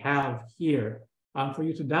that we have here. For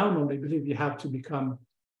you to download, I believe you have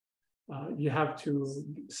to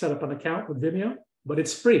set up an account with Vimeo, but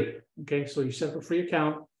it's free. Okay, so you set up a free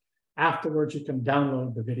account. Afterwards, you can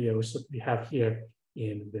download the videos that we have here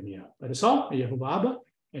in Vimeo. That is all. May Yahuwah Abba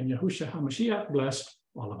and Yahusha HaMashiach bless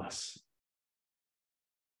all of us.